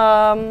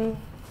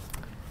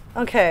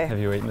 okay. Have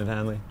you eaten it,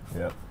 Hanley?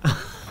 Yep.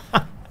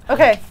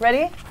 Okay,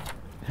 ready?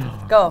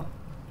 Go.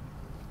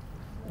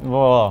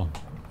 Whoa.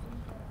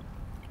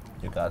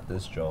 You got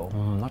this, Joel.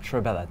 I'm not sure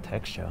about that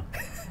texture.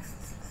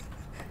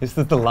 This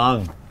is the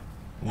lung.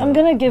 I'm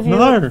gonna give you.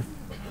 No!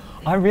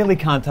 I really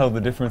can't tell the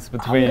difference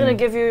between. I'm gonna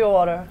give you your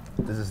water.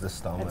 This is the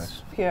stomach.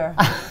 Here.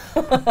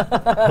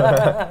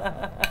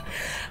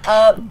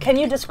 Can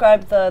you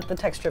describe the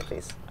texture,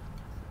 please?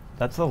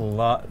 That's a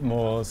lot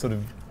more sort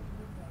of.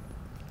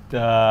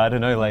 I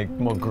don't know, like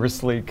more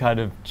gristly, kind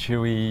of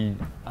chewy.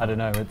 I don't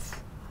know.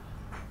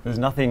 There's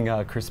nothing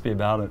crispy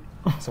about it.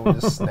 Someone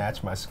just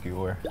snatched my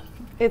skewer.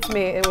 It's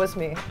me. It was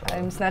me.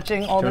 I'm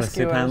snatching all Do you the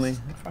wanna sip, Hanley?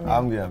 skewers from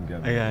you. I'm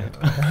good. Okay.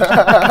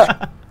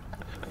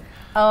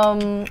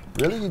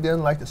 Really, you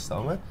didn't like the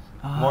stomach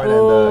more Ooh. than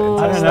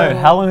the I intestine? don't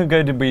know. How long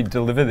ago did we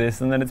deliver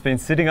this, and then it's been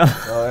sitting on?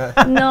 Oh,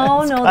 yeah.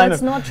 No, It's no, kind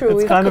that's of- not true. it's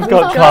We've kind of we've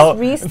got just cold-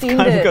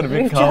 re-steamed it's kind of it. got a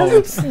bit We've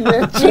cold. just,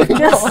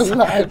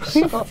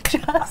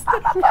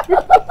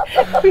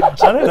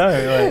 I don't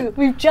know. Like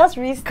we've just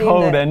re-steamed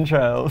cold it.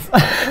 entrails.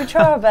 We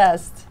try our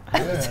best.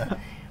 Yeah.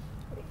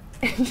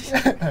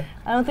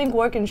 I don't think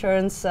work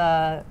insurance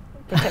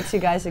protects you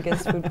guys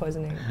against food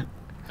poisoning.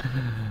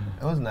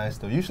 It was nice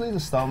though. Usually the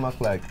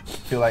stomach, like,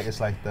 feel like it's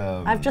like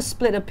the. I've just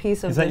split a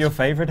piece of Is that this your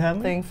favorite,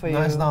 Hanley? thing for you.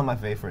 No, it's not my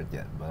favorite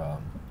yet, but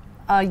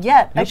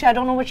Actually, I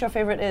don't know what your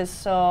favorite is.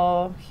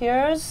 So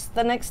here's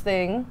the next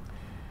thing.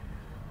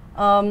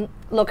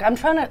 Look, I'm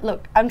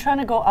trying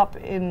to go up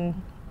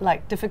in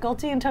like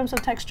difficulty in terms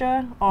of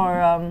texture,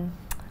 or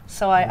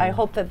so I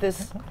hope that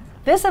this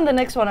and the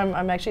next one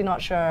I'm actually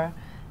not sure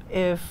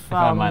if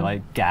I might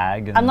like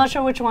gag. And I'm not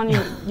sure which one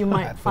you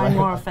might find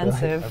more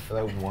offensive. I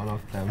feel like one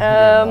of them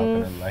you're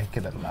not gonna like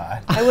it a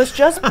lot. I was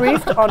just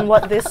briefed on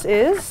what this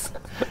is,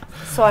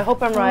 so I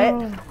hope I'm right.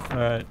 All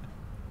right.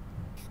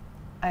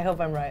 I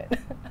hope I'm right.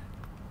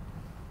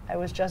 I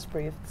was just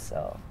briefed,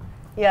 so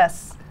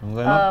yes.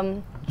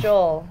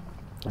 Joel,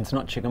 It's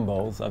not chicken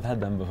balls. I've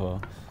had them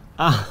before.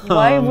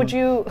 why would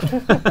you?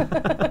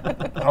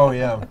 Oh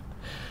yeah.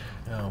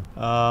 Yeah.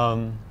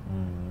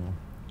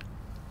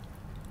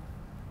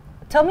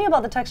 Tell me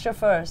about the texture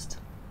first.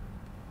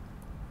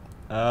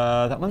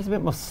 That one's a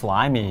bit more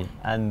slimy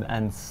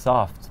and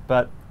soft,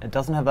 but it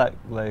doesn't have that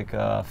like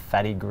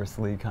fatty,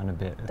 gristly kind of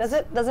bit. Does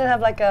it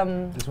have like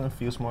This one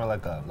feels more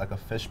like a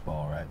fish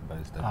ball, right? But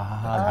it's the the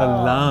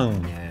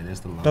lung. Yeah, it is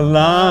the lung. The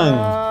lung.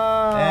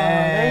 Oh,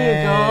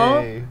 there you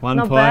go. 1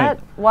 Not point.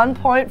 bad. 1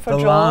 point for The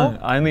Joel. lung.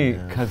 Only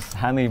because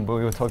Hanley,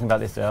 we were talking about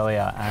this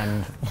earlier,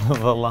 and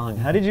the lung.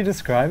 How did you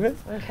describe it?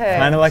 Okay.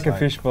 Kind of like It's a like-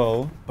 fish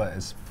bowl. But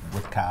it's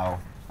with cow.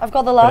 I've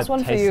got the but last it one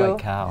for tastes you.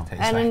 like cow.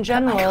 Tastes And like in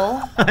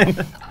general,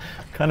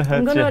 Kind of hurts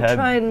I'm your gonna head.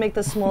 try and make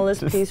the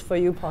smallest Just piece for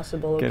you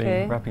possible,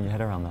 okay? Wrapping your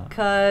head around that.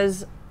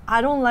 Because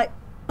I don't like.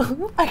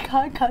 I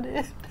can't cut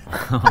it.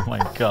 Oh my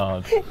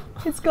god.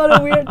 It's got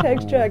a weird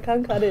texture. I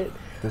can't cut it.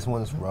 This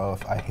one's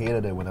rough. I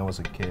hated it when I was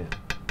a kid.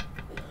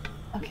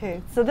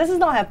 Okay, so this is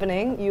not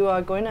happening. You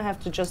are going to have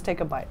to just take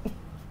a bite.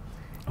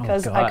 Oh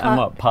Because god. I I'm can't.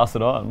 not. Pass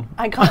it on.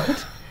 I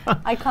can't.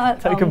 I can't.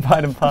 Take a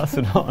bite and pass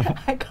it on.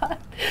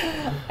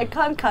 I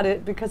can't cut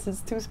it because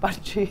it's too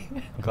spongy.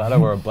 I'm glad I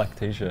wore a black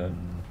t-shirt.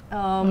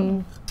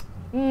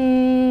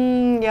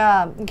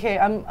 Yeah. Okay.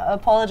 I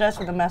apologize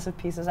for the massive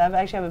pieces. I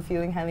actually have a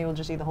feeling Hanley will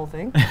just eat the whole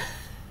thing.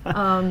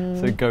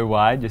 So go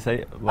wide. You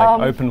say like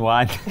open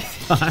wide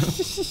this time.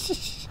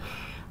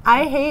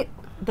 I hate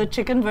the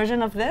chicken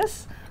version of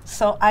this,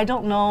 so I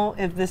don't know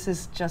if this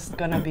is just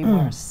gonna be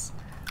worse.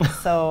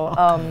 So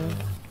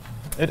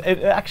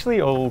it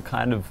actually all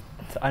kind of.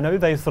 I know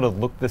they sort of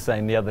looked the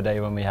same the other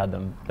day when we had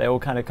them. They all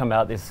kind of come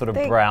out this sort of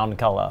brown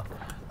color.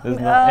 There's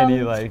not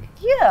any like.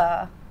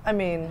 Yeah, I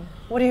mean,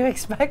 what are you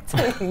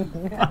expecting?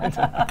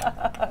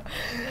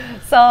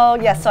 So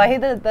yes, so I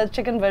hate the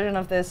chicken version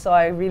of this. So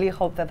I really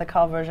hope that the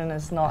cow version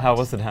is not. How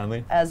was it,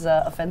 Hanley? As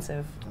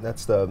offensive.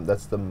 That's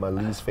my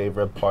least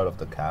favorite part of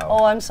the cow.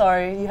 Oh, I'm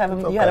sorry. You had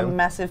a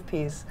massive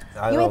piece.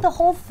 You ate the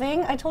whole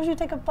thing. I told you to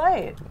take a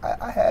bite.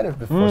 I had it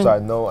before, so I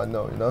know.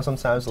 You know,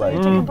 sometimes like.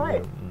 You take a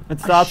bite. It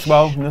starts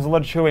well. And there's a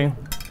lot of chewing.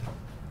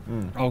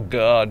 Oh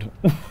God.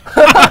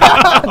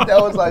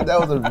 that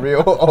was a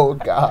real oh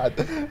God.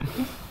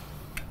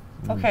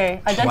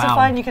 Okay,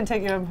 identify and you can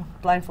take your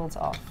blindfolds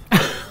off.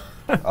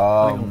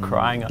 I'm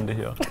crying under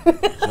here.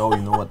 Joe,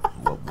 you know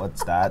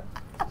what's that?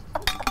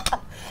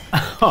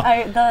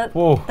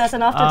 There's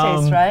an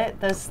aftertaste, right?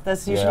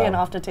 There's usually an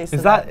aftertaste.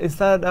 Is that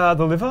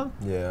the liver?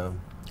 Yeah.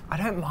 I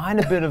don't mind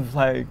a bit of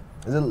like.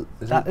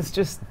 It's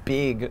just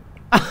big.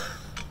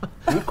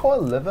 Do you call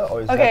it liver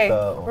or is okay,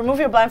 that the... remove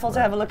your blindfold to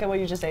have a look at what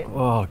you just ate.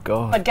 Oh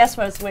God. But guess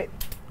what? Wait.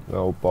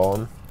 No,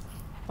 bone.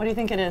 What do you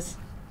think it is?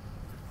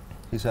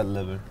 He said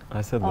liver.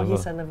 I said liver. liver. Oh,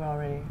 he said liver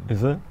already.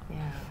 Is it?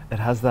 Yeah. It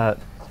has that.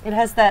 It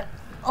has that,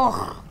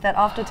 that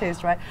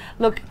aftertaste, right?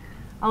 Look,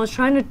 I was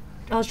trying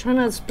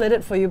to split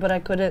it for you, but I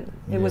couldn't.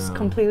 It was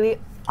completely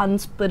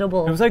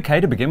unsplittable. It was okay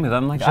to begin with.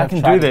 I'm like, I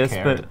can do this,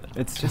 but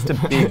it's just a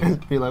big,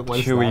 like,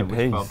 chewy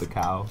piece. Of the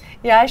cow.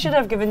 Yeah, I should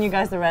have given you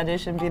guys the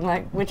radish and been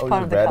like, which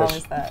part of the cow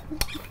is that?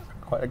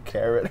 Quite a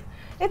carrot.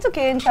 It's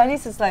okay. In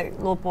Chinese, it's like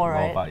lo bo,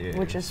 right?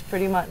 Which is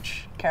pretty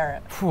much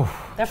carrot.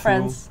 They're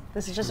friends.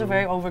 This is just a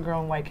very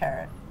overgrown white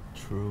carrot.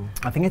 True.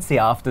 I think it's the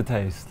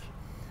aftertaste,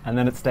 and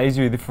then it stays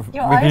with you for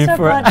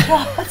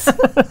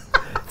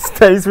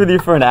stays with you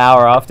for an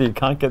hour after you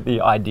can't get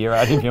the idea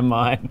out of your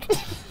mind.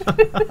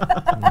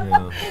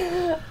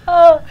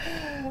 Oh,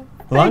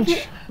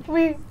 lunch.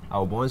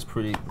 Our boy's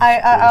pretty.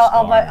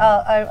 I'm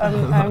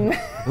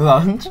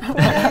lunch. I'm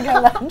gonna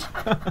get lunch.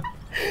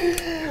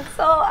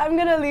 So I'm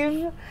gonna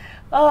leave.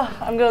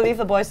 I'm gonna leave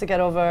the boys to get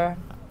over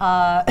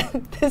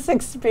this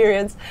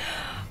experience.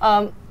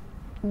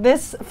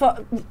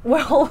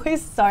 We're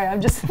always sorry.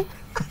 I'm just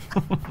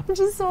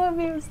so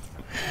amused.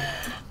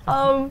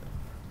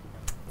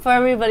 For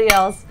everybody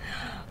else,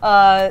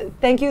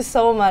 thank you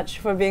so much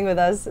for being with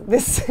us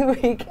this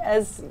week,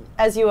 as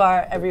you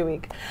are every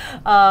week.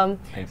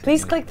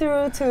 Please click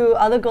through to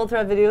other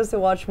Goldthread videos to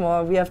watch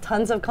more. We have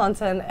tons of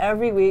content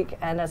every week,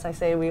 and as I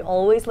say, we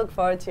always look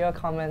forward to your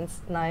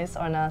comments, nice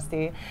or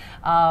nasty.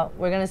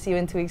 We're gonna see you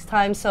in 2 weeks'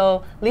 time,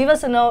 so leave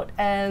us a note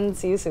and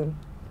see you soon.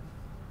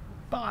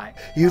 Bye.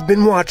 You've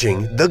been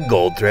watching The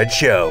Goldthread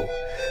Show.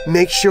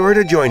 Make sure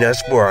to join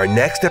us for our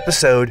next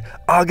episode,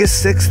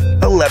 August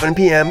 6th, 11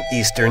 p.m.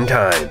 Eastern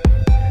Time.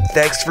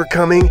 Thanks for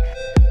coming,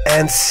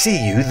 and see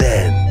you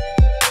then.